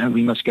think, no,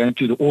 we must go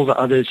into all the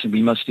others and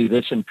we must do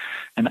this. And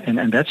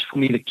that's for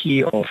me the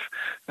key of,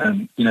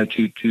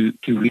 to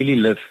really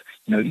live,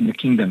 in the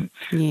kingdom,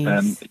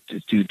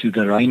 to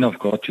the reign of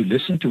God, to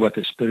listen to what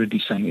the Spirit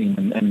is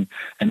saying,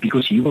 and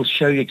because He will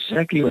show you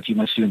exactly what you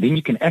must do, and then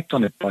you can act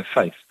on it by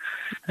faith.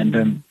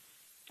 And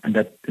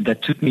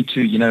that took me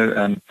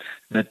to,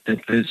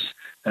 that verse,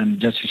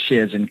 just to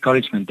share as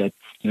encouragement that,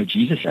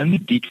 Jesus only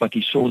did what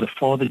He saw the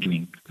Father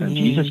doing.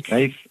 Jesus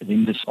gave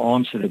them this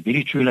answer that,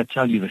 very truly I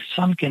tell you, the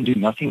Son can do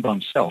nothing by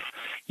Himself.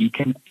 He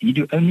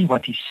do only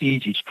what He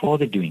sees His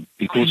Father doing,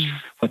 because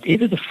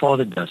whatever the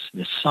Father does,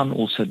 the Son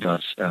also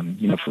does.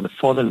 For the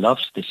Father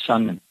loves the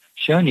Son and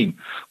shown Him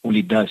all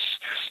He does.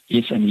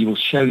 Yes, and He will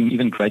show Him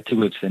even greater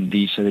works than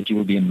these, so that you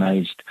will be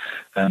amazed.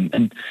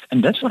 And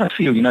that's what I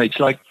feel. It's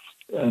like,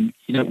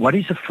 what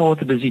is the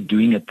Father busy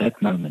doing at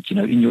that moment,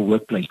 in your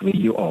workplace where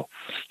you are?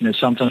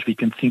 Sometimes we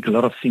can think a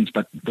lot of things,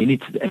 but then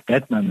at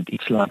that moment,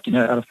 it's like,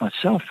 out of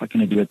myself, I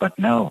cannot do it. But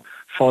now,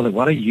 Father,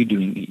 what are you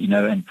doing?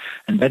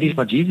 And that is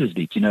what Jesus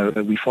did.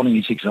 We're following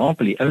His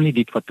example. He only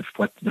did what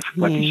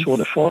He saw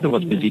the Father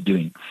was busy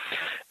doing.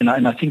 And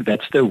I think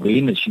that's the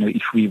awareness,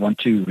 if we want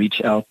to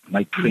reach out,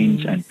 make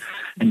friends,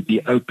 and be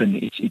open,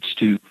 it's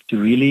to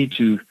really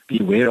to be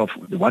aware of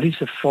what is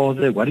the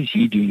Father, what is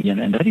He doing,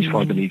 and that is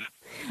what I believe.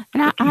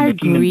 And I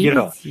agree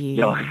with you.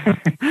 Yeah.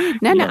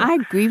 No, I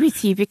agree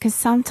with you, because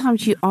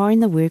sometimes you are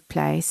in the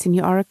workplace and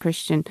you are a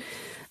Christian,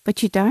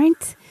 but you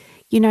don't,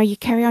 you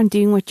carry on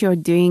doing what you're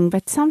doing.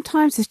 But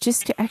sometimes it's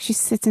just to actually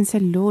sit and say,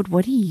 Lord,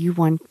 what do you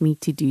want me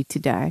to do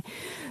today?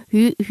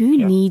 Who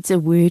needs a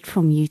word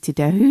from you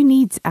today? Who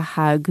needs a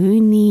hug?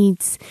 Who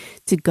needs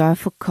to go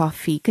for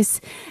coffee? Because,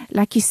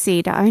 like you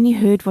said, I only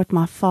heard what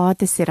my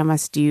Father said I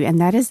must do,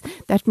 and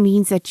that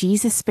means that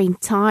Jesus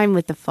spent time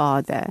with the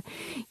Father.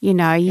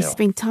 He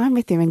spent time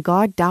with Him, and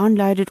God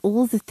downloaded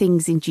all the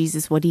things in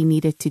Jesus what He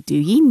needed to do.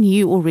 He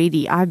knew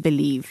already, I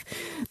believe,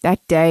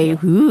 that day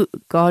who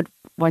God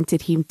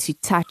wanted Him to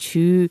touch,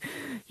 who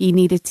He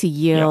needed to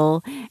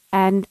heal.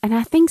 And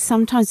I think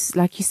sometimes,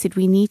 like you said,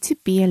 we need to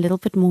be a little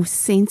bit more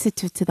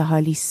sensitive to the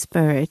Holy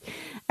Spirit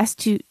as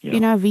to,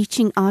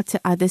 reaching out to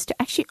others, to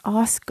actually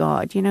ask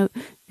God,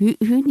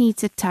 who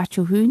needs a touch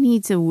or who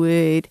needs a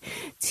word,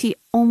 to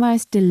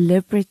almost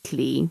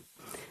deliberately,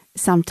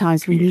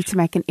 sometimes we need to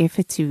make an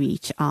effort to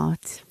reach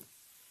out.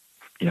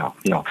 Yeah.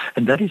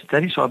 And that is,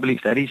 I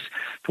believe, that is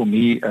for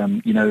me,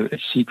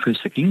 seek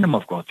first the kingdom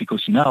of God,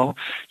 because now,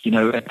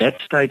 at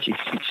that stage,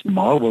 it's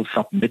my will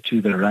submit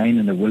to the reign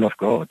and the will of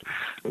God.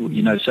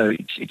 So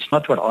it's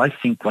not what I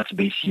think what's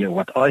best here,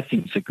 what I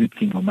think is a good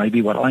thing, or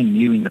maybe what I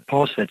knew in the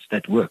past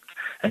that worked.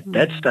 At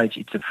that stage,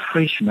 it's a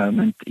fresh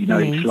moment.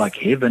 It's like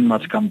heaven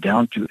must come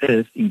down to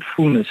earth in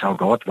fullness how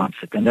God wants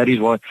it. And that is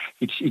why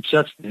it's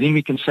just, then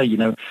we can say,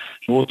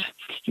 Lord,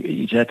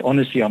 is that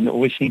honestly, I'm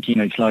always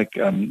thinking, it's like,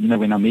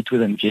 when I met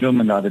with a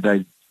gentleman the other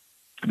day,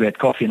 we had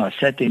coffee and I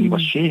sat there and he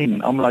was sharing,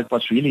 and I'm like,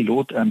 what's really,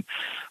 Lord,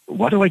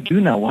 what do I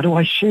do now? What do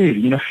I share?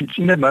 It's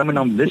in that moment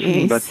I'm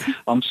listening, but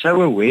I'm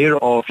so aware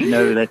of,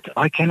 that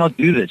I cannot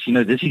do this.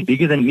 This is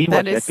bigger than me,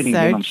 what's happening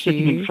when I'm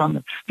sitting in front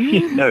of,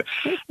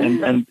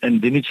 and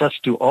then it's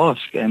just to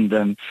ask, and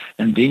then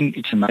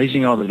it's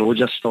amazing how the Lord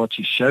just starts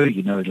to show,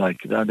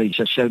 like the other, He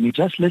just showed me,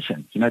 just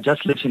listen,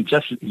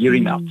 just hear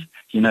Him out,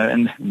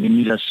 and when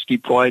you just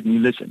keep quiet and you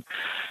listen.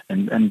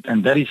 And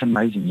that is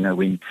amazing,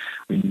 when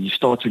you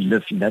start to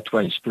live in that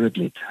way,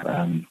 Spirit-led.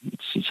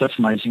 It's just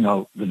amazing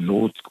how the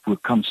Lord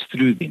comes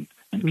through them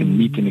and can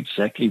meet them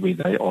exactly where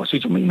they are. So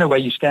it's, in a way,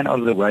 you stand out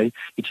of the way.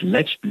 It's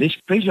less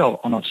pressure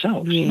on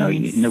ourselves.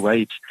 In a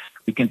way,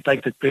 we can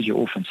take that pressure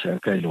off and say,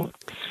 okay, Lord,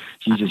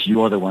 Jesus,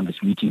 you are the one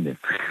that's meeting them.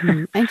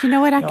 And you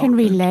know what, I can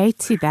relate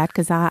to that,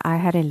 because I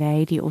had a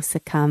lady also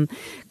come,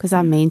 because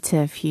I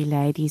mentor a few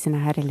ladies, and I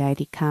had a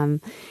lady come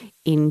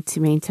into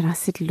me. And I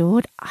said,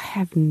 Lord, I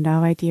have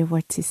no idea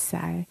what to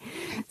say.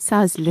 So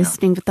I was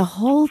listening, but the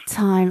whole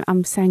time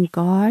I'm saying,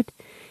 God,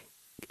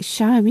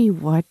 show me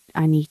what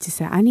I need to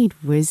say. I need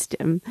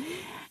wisdom.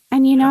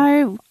 And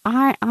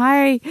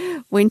I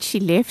when she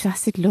left, I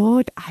said,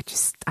 Lord, I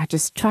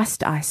just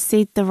trust. I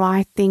said the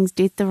right things,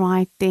 did the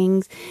right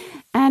things.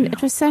 And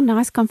it was so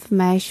nice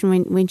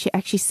confirmation when she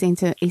actually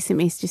sent an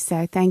SMS to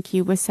say, thank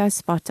you, we're so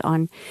spot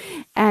on.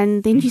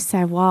 And then you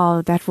say,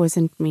 wow, that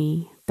wasn't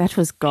me. That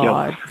was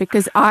God.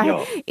 Because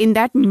in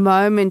that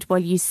moment while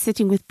you're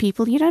sitting with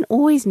people, you don't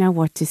always know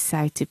what to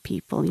say to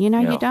people. You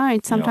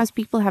don't. Sometimes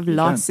people have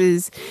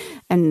losses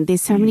and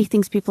there's so many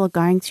things people are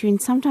going through.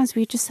 And sometimes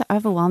we're just so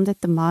overwhelmed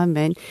at the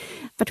moment.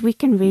 But we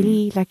can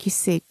really, like you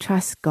said,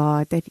 trust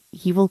God that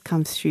He will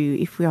come through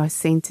if we are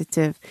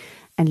sensitive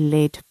and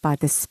led by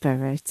the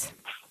Spirit.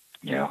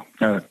 Yeah,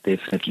 no,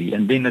 definitely.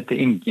 And then at the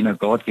end,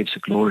 God gets the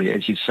glory,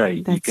 as you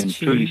say. That's you can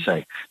true. truly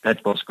say,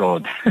 that was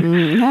God.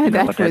 No,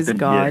 that was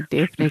God,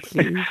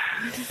 definitely.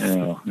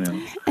 Yeah.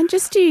 And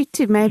just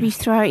to maybe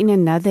throw in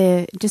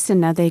another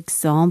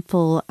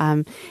example,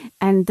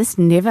 and this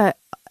never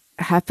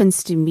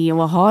happens to me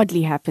or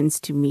hardly happens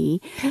to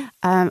me.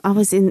 I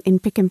was in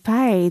Pick n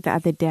Pay the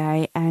other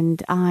day,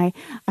 and I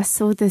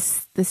saw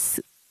this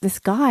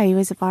guy who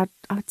was about,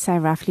 I'd say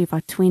roughly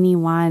about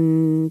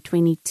 21,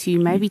 22,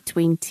 maybe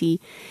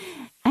 20.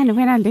 And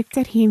when I looked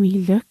at him, he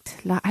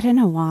looked like, I don't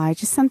know why,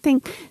 just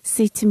something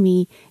said to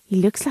me, he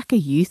looks like a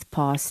youth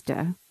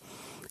pastor.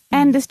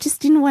 And this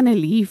just didn't want to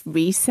leave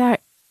me. So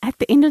at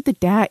the end of the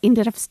day, I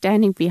ended up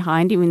standing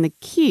behind him in the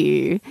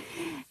queue.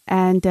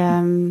 And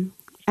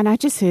I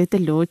just heard the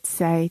Lord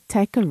say,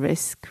 take a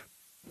risk.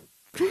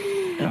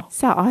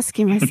 So I asked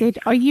him, I said,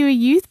 are you a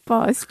youth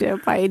pastor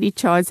by any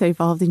chance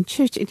involved in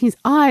church? And his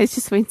eyes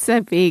just went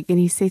so big. And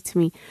he said to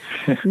me,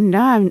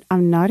 no,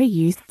 I'm not a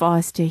youth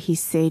pastor. He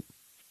said,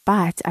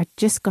 but I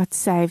just got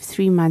saved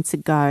 3 months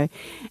ago.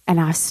 And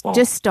I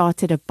just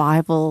started a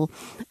Bible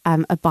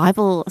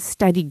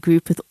study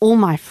group with all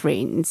my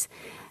friends.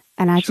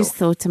 And I just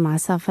thought to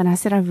myself, and I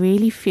said, I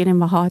really feel in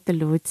my heart the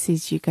Lord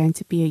says you're going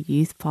to be a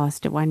youth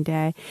pastor one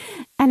day.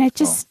 And it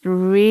just I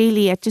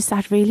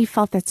really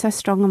felt that so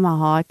strong in my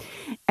heart.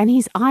 And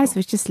his eyes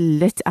were just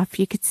lit up.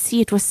 You could see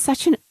it was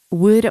such a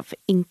word of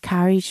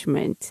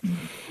encouragement.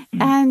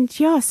 And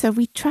so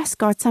we trust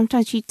God.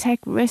 Sometimes you take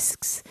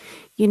risks.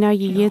 You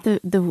hear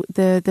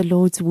the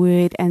Lord's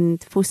word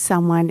and for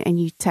someone,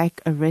 and you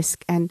take a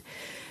risk, and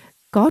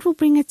God will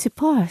bring it to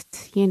pass.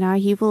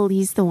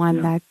 He's the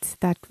one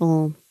that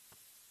will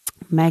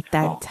make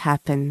that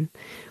happen.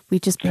 We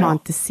just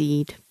plant the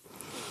seed.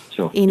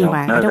 Sure. Anyway,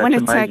 I don't want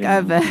to take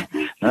over.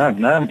 No,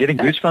 I'm getting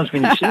goosebumps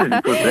when you share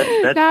it,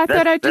 because I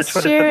thought I'd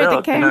just share it.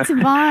 It came to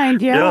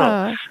mind.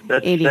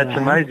 That's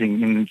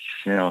amazing.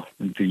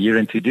 And to hear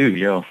and to do,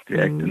 to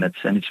act, and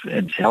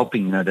it's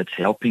helping. That's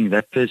helping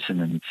that person,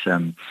 and it's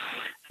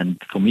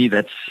and for me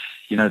that's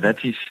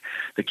that is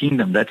the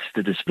kingdom. That's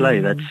the display.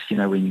 That's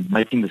when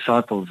making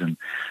disciples and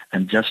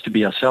just to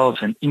be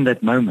ourselves, and in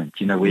that moment,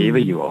 wherever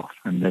you are,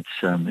 and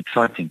that's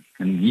exciting.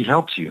 And He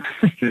helps you.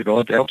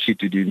 God helps you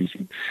to do these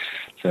things.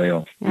 So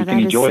you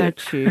can enjoy it.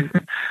 True.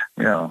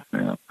 Yeah.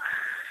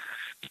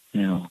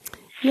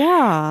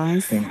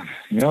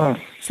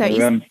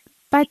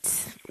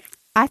 But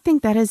I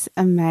think that is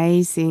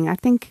amazing. I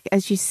think,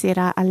 as you said,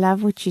 I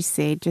love what you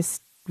said.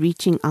 Just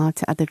reaching out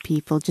to other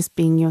people, just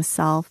being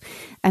yourself,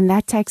 and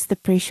that takes the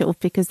pressure off,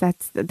 because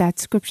that's that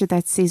scripture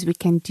that says we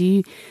can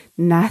do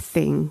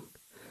nothing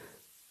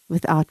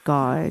without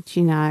God,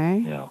 in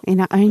our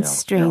own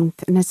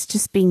strength, and it's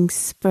just being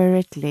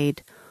Spirit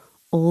led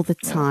all the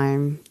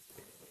time.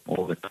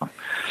 All the time.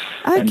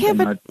 Okay,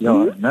 that's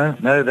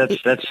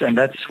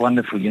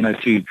wonderful,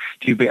 to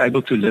be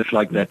able to live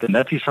like that, and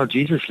that is how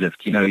Jesus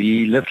lived.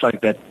 He lived like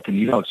that, and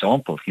He's our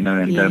example,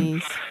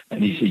 and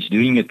He's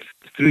doing it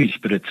through His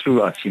Spirit,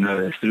 through us,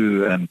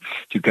 through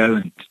to go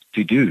and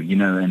to do,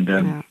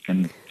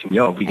 and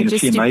we're going to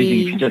see amazing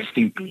if you just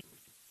think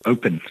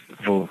open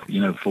for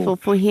Him,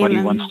 what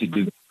He wants to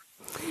do.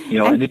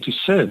 And to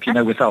serve,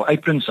 with our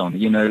aprons on,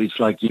 it's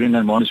like here in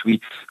Hermanus, we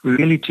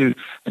really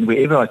and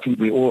wherever I think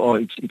we all are,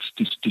 it's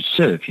to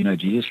serve,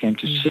 Jesus came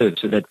to serve.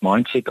 So that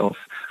mindset of,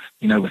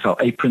 with our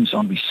aprons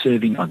on, we're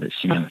serving others,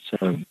 so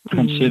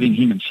I'm serving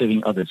Him and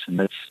serving others, and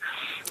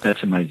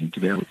that's amazing to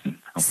be able to.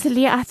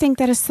 Cillier, I think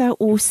that is so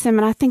awesome,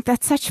 and I think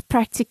that's such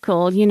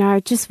practical,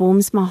 it just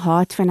warms my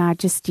heart when I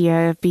just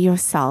hear, be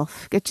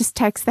yourself. It just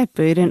takes that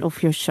burden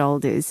off your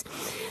shoulders.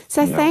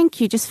 So thank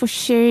you just for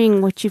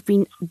sharing what you've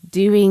been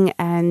doing,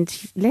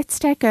 and let's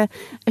take a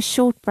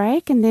short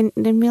break, and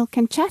then we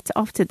can chat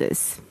after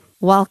this.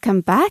 Welcome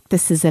back.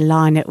 This is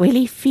Alana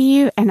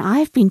Willifew, and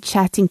I've been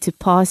chatting to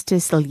Pastor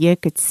Cillier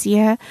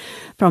Coetze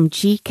from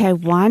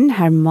GK1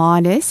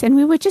 Hermanus, and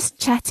we were just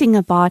chatting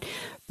about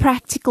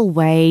practical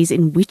ways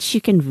in which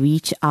you can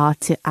reach out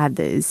to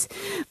others.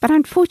 But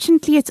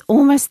unfortunately, it's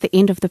almost the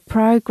end of the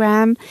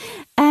program,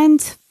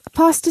 and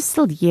Pastor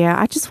Cillier,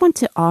 I just want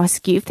to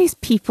ask you if there's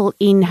people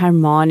in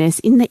Hermanus,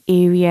 in the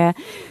area,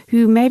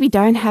 who maybe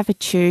don't have a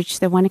church,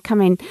 they want to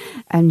come in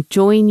and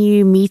join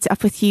you, meet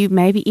up with you,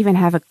 maybe even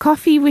have a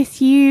coffee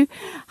with you.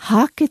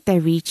 How could they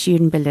reach you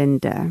in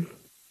Belinda?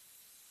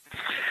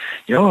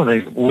 Yeah,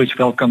 they're always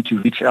welcome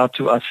to reach out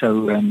to us.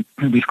 So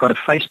we've got a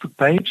Facebook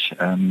page,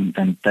 and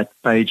that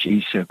page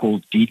is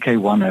called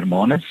GK1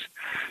 Hermanus.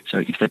 So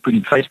if they put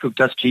in Facebook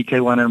just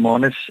GK1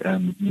 Hermanus,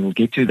 you'll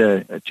get to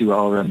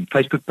our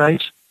Facebook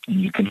page,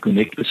 and you can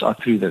connect with us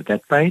through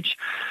that page.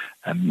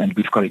 And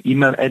we've got an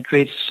email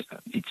address.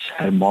 It's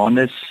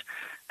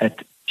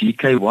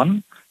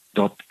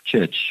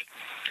hermanus@gk1.church.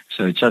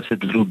 So it's just a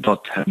little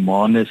dot,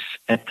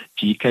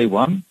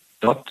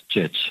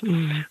 hermanus@gk1.church.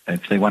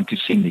 If they want to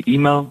send the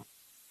email.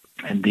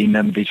 And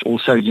then there's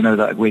also, the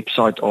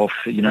website of,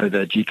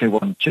 the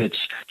GK1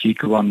 Church,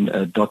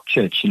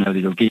 gk1.church.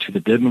 They'll get to the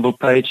Durbanville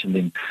page, and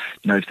then,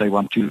 if they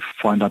want to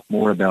find out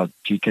more about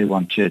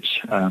GK1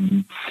 Church.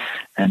 So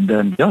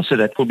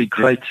that will be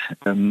great,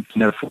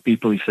 for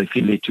people if they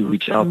feel led to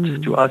reach out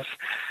to us.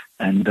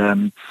 And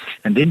then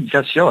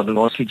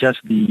lastly,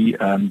 just the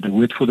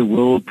Word for the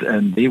World,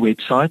 their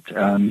website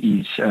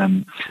is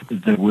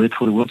the Word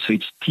for the World. So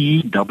it's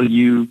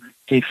TWFTW.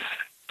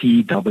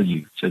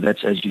 So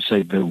that's, as you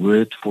say, the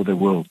Word for the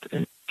World.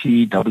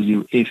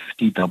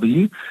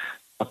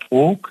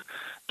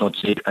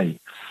 TWFTW.org.za.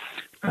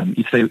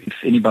 If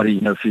anybody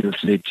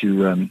feels led to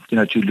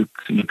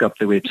look up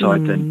the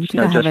website and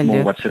just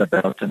more what's it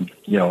about, and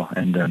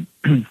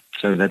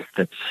so that's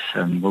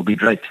will be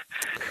great.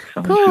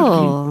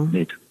 Cool.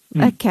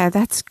 Okay,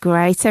 that's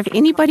great. So if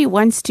anybody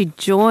wants to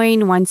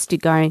join, wants to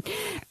go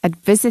and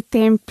visit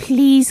them,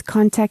 please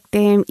contact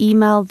them,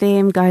 email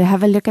them, go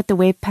have a look at the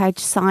webpage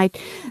site.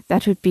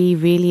 That would be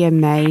really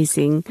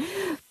amazing.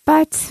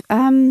 But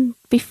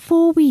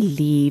before we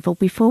leave, or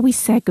before we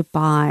say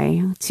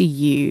goodbye to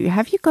you,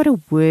 have you got a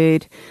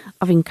word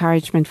of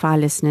encouragement for our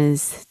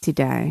listeners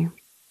today?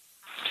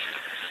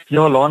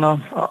 Yeah,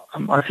 Lana,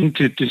 I think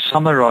to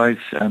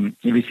summarize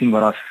everything,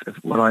 what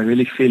I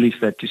really feel is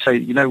that to say,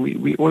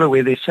 we all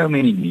aware there's so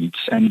many needs,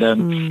 and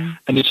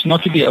it's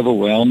not to be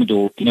overwhelmed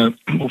or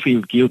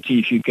feel guilty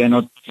if you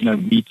cannot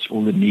meet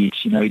all the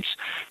needs. It's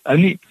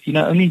only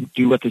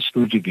do what the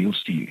Spirit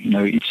reveals to you.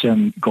 It's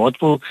God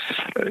will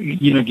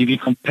give you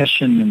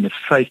compassion and the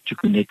faith to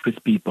connect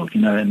with people.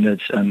 And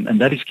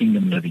that is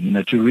kingdom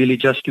living. To really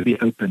just to be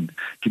open,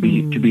 to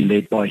be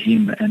led by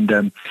Him,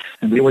 and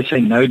we always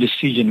say no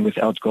decision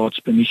without God's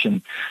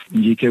permission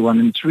in GK1,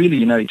 and it's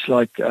really it's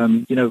like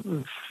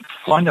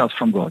find out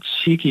from God,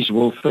 seek His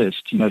will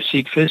first.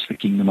 Seek first the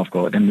kingdom of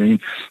God, and then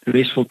the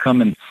rest will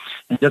come, and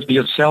just be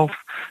yourself.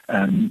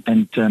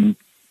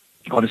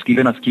 God has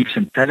given us gifts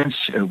and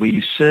talents where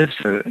you serve.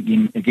 So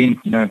again,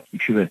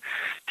 if you're a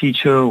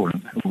teacher or a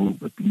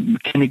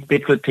mechanic,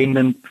 petrol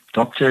attendant,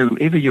 doctor,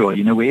 whoever you are,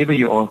 wherever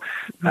you are,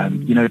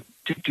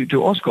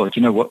 to ask God,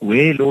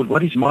 Lord,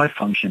 what is my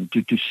function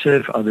to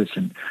serve others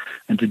and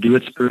to do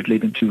it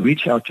spirit-led, and to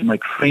reach out to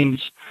make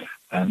friends.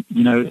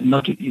 You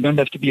don't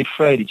have to be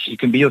afraid. You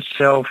can be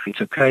yourself.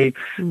 It's okay,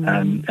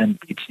 and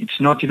it's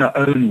not in our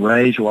own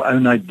ways or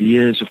own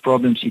ideas or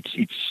problems.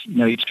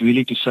 It's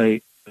really to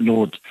say,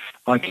 Lord,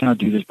 I cannot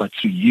do this, but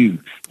through you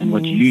and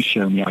what you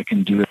show me, I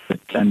can do it.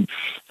 And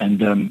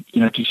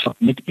to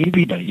submit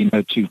every day,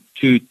 to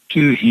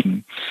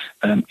Him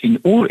in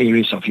all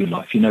areas of your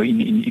life.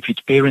 If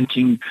it's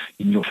parenting,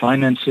 in your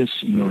finances,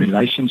 in your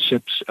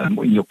relationships,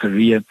 in your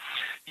career,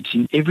 it's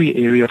in every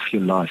area of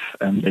your life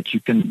that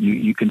you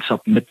can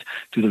submit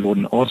to the Lord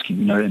and ask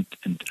Him, and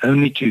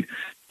only to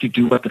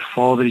do what the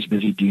Father is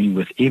busy doing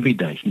with every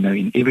day,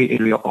 in every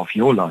area of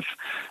your life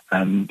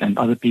and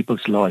other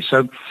people's lives.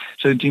 So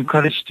to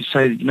encourage to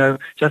say,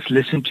 just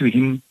listen to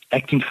Him,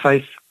 act in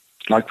faith,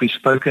 like we've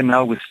spoken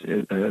now with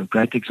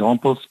great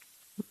examples.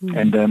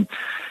 And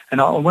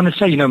I want to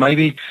say,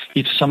 maybe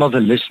if some of the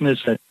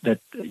listeners that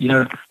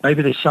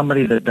maybe there's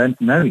somebody that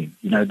don't know Him,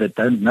 that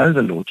don't know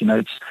the Lord,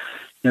 it's,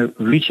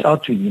 reach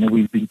out to Him.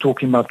 We've been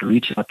talking about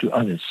reach out to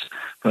others,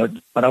 but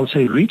I would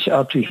say reach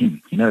out to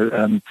Him.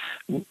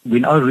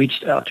 When I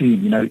reached out to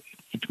Him,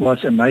 it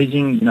was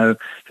amazing. I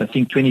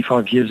think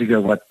 25 years ago,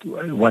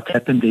 what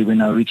happened there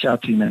when I reached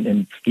out to Him,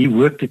 and He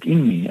worked it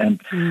in me, and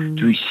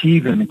to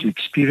receive Him and to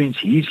experience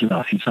His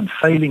love, His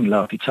unfailing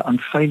love. It's an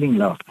unfailing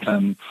love,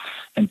 and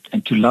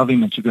to love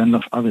Him and to go and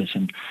love others,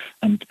 and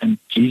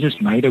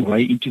Jesus made a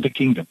way into the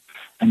kingdom.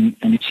 And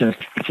it's an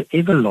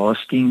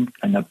everlasting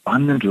and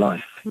abundant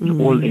life in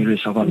all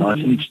areas of our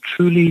lives. And it's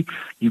truly,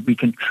 we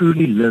can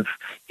truly live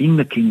in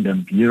the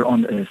kingdom here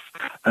on earth.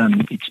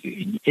 It's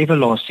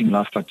everlasting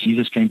life, but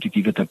Jesus came to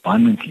give it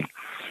abundantly.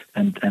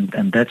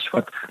 And that's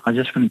what I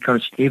just want to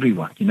encourage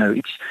everyone.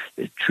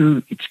 It's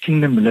true, it's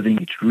kingdom living,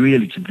 it's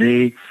real, it's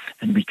there,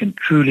 and we can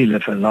truly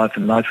live a life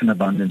in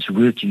abundance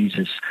with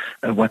Jesus,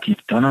 what He's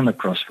done on the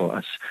cross for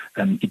us.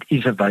 It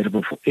is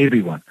available for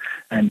everyone.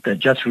 And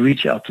just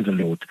reach out to the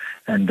Lord,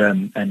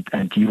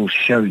 and He will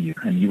show you,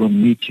 and He will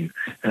meet you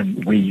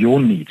where your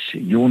needs.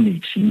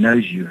 He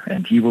knows you,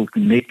 and He will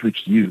connect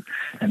with you,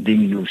 and then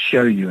He will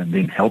show you, and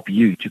then help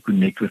you to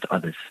connect with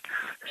others.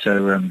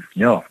 So,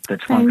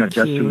 that's my God,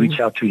 just to reach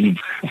out to Him.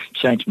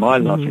 Change my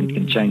life, and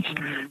can change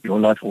your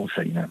life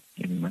also,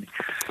 everybody.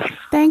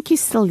 Thank you,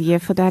 Cillier,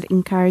 for that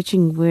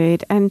encouraging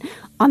word. And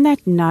on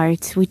that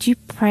note, would you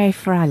pray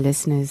for our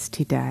listeners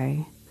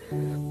today?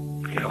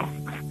 Yeah,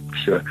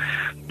 sure.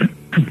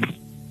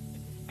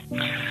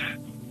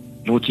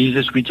 Lord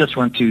Jesus, we just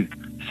want to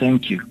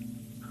thank you.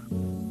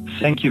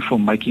 Thank you for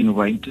making a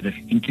way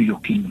into your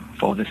kingdom,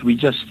 Father. We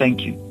just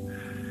thank you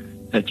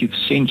that you've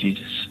sent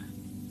Jesus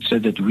so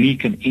that we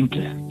can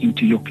enter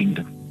into your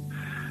kingdom.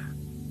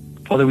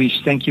 Father, we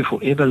thank you for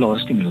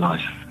everlasting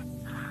life,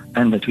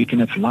 and that we can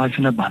have life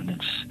in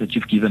abundance that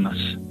you've given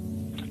us.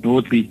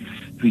 Lord, we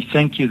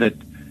thank you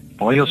that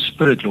by your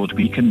Spirit, Lord,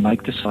 we can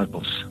make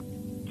disciples.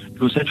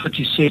 Because that's what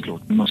you said,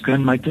 Lord. We must go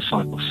and make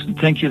disciples. And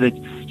thank you that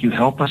you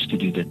help us to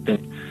do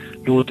that.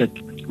 Lord, that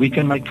we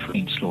can make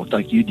friends, Lord,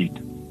 like you did.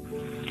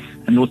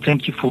 And Lord,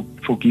 thank you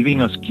for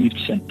giving us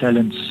gifts and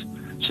talents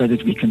so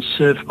that we can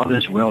serve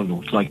others well,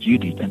 Lord, like you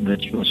did, and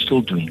that you are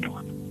still doing,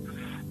 Lord.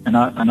 And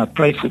I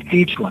pray for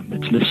each one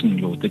that's listening,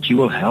 Lord, that you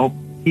will help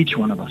each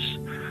one of us,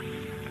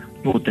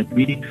 Lord, that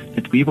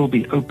we will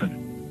be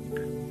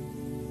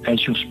open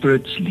as your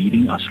Spirit's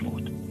leading us,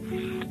 Lord.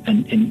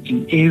 And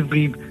in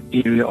every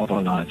area of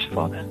our lives,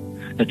 Father,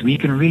 that we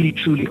can really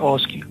truly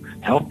ask you,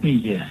 help me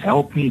here,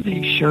 help me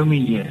there, show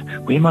me here,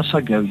 where must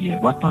I go here,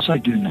 what must I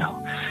do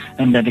now?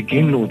 And that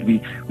again, Lord, we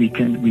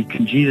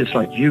can, Jesus,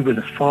 like you with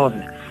the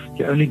Father,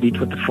 you only did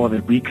with the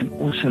Father, we can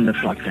also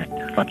live like that,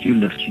 like you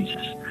lived,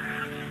 Jesus.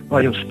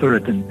 By your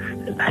Spirit,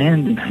 and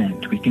hand in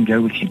hand, we can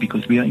go with you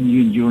because we are in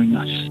you and you're in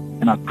us.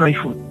 And I pray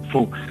for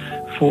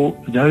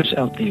those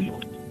out there,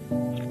 Lord,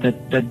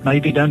 that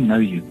maybe don't know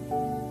you.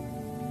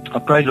 I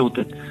pray, Lord,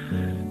 that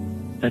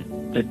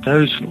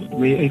those, Lord,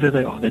 wherever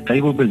they are, that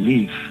they will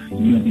believe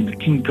in you and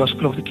in the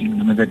gospel of the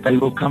kingdom, and that they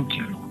will come to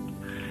you,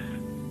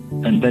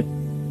 Lord. And that,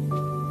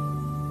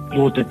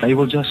 Lord, that they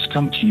will just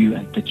come to you,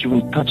 and that you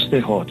will touch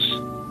their hearts,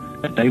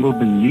 that they will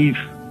believe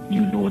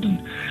you, Lord,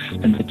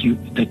 and that you,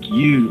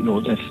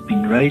 Lord, have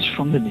been raised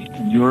from the dead,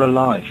 and you're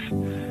alive.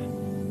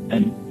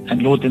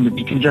 And Lord, then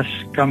we can just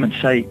come and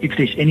say, if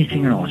there's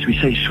anything in us, we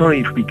say,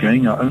 sorry if we're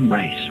going our own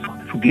ways,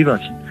 Father, forgive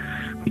us.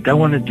 We don't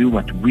want to do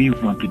what we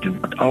want to do,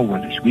 what our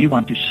will is. We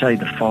want to say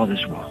the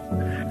Father's will.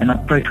 And I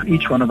pray for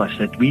each one of us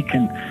that we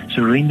can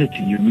surrender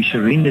to you, and we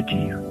surrender to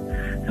you.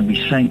 And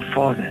we're saying,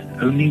 Father,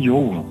 only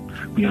your will.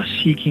 We are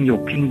seeking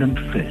your kingdom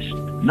first,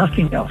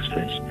 nothing else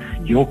first,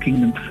 your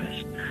kingdom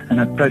first.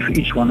 And I pray for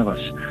each one of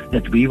us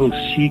that we will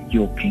seek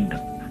your kingdom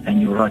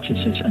and your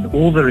righteousness, and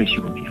all the rest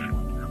you will give,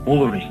 Lord, all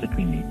the rest that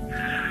we need.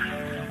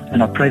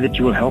 And I pray that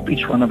you will help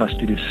each one of us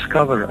to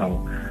discover our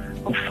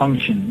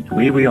function,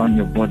 where we are in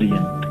your body,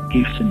 and the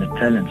gifts and the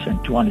talents,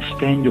 and to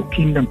understand your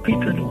kingdom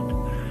better, Lord.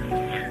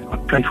 I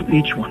pray for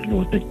each one,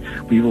 Lord, that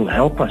we will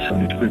help us,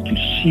 Holy Spirit, to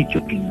seek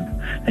your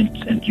kingdom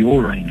and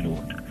your reign,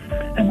 Lord,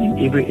 and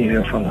in every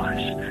area of our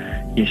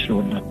lives. Yes,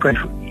 Lord, and I pray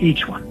for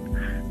each one,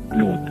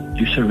 Lord,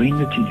 to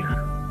surrender to you,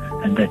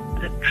 and that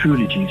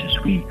truly, Jesus,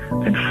 we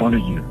can follow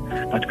you,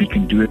 but we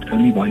can do it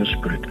only by your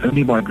Spirit,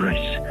 only by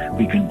grace.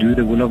 We can do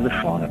the will of the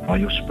Father by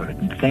your Spirit.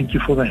 And thank you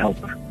for the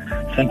helper.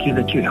 Thank you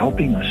that you're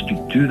helping us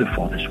to do the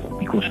Father's will,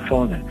 because,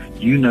 Father,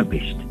 you know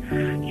best.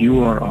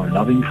 You are our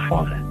loving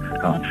Father,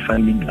 our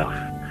unfailing love.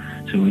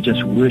 So we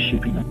just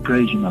worship you and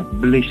praise you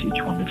and bless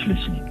each one that's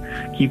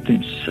listening. Keep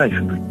them safe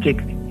and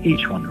protect them,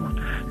 each one, Lord,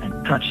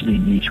 and touch their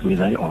needs where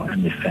they are,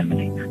 and their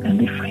family and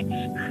their friends.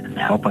 And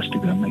help us to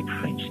go and make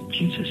friends in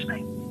Jesus'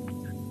 name.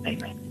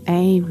 Amen.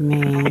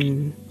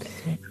 Amen.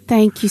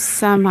 Thank you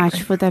so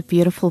much for that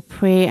beautiful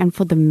prayer and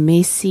for the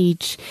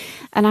message.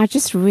 And I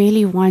just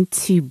really want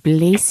to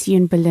bless you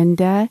and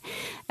Belinda.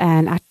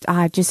 And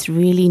I just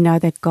really know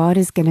that God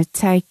is going to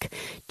take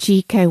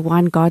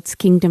GK1, God's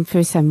Kingdom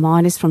First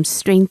Hermanus, from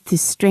strength to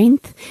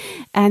strength,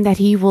 and that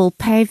He will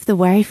pave the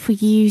way for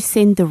you,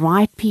 send the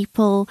right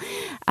people,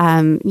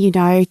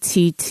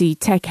 to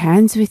take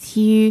hands with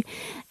you.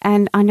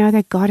 And I know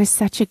that God is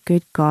such a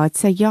good God.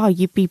 So,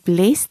 you be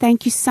blessed.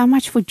 Thank you so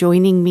much for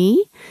joining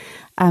me.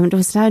 It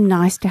was so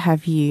nice to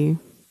have you.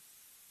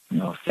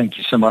 No, thank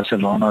you so much,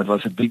 Alana. It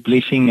was a big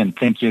blessing, and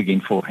thank you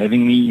again for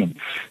having me. And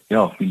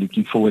we're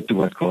looking forward to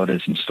what God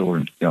has in store.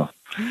 And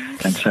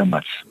thanks so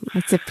much.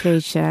 It's a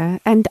pleasure.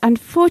 And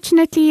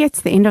unfortunately,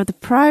 it's the end of the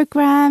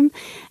program.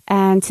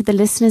 And to the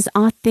listeners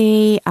out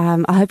there,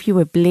 I hope you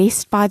were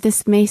blessed by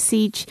this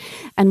message.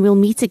 And we'll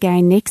meet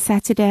again next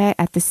Saturday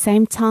at the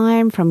same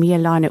time. From me,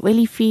 Alana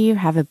Willifee.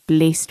 Have a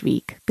blessed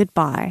week.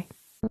 Goodbye.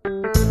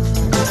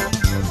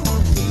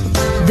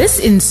 This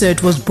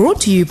insert was brought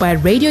to you by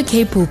Radio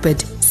K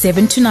Pulpit,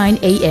 7 to 9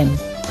 a.m.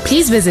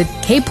 please visit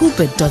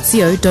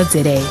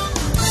kpulpit.co.za.